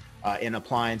blenders and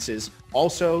appliances.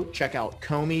 Also, check out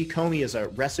Comey. Comey is a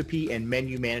recipe and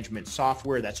menu management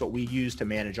software. That's what we use to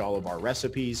manage all of our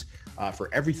recipes for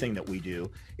everything that we do.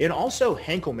 And also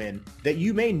Henkelman, that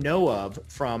you may know of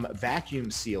from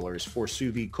vacuum sealers for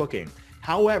sous vide cooking.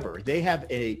 However, they have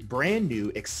a brand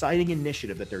new, exciting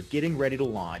initiative that they're getting ready to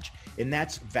launch, and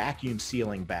that's vacuum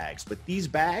sealing bags. But these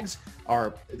bags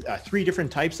are 3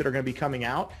 different types that are going to be coming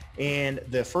out, And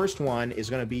the first one is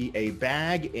going to be a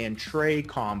bag and tray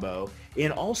combo.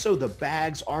 And also the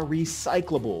bags are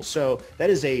recyclable. So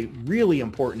that is a really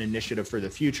important initiative for the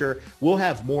future. We'll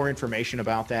have more information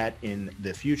about that in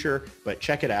the future, but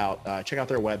check it out. Check out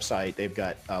their website. They've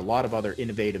got a lot of other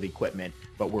innovative equipment,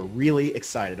 but we're really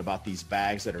excited about these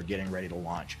bags that are getting ready to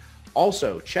launch.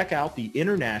 Also, check out the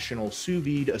International Sous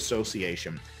Vide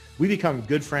Association. We become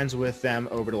good friends with them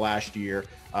over the last year,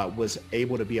 was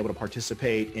able to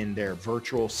participate in their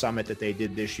virtual summit that they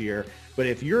did this year. But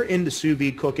if you're into sous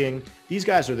vide cooking, these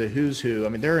guys are the who's who. I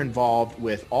mean, they're involved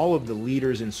with all of the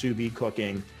leaders in sous vide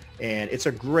cooking, and it's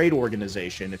a great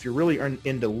organization. If you're really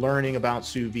into learning about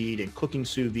sous vide and cooking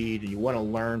sous vide and you want to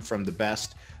learn from the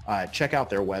best, check out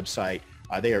their website.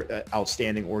 They are an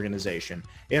outstanding organization.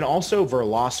 And also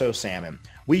Verlasso salmon.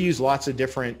 We use lots of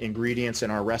different ingredients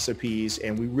in our recipes,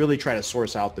 and we really try to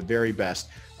source out the very best.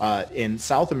 In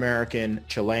South American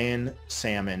Chilean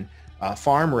salmon,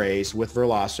 farm raised with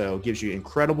Verlasso gives you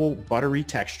incredible buttery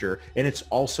texture, and it's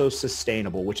also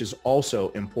sustainable, which is also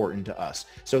important to us.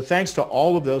 So thanks to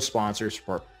all of those sponsors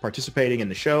for participating in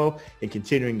the show and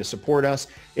continuing to support us.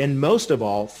 And most of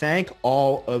all, thank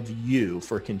all of you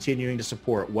for continuing to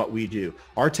support what we do.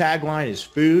 Our tagline is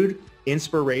food,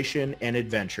 inspiration, and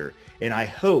adventure. And I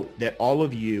hope that all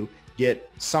of you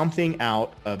get something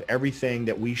out of everything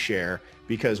that we share,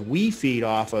 because we feed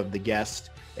off of the guests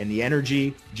and the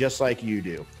energy just like you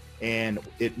do. And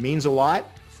it means a lot.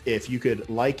 If you could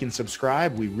like and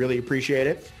subscribe, we really appreciate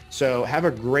it. So have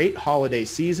a great holiday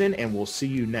season, and we'll see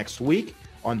you next week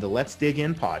on the Let's Dig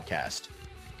In podcast.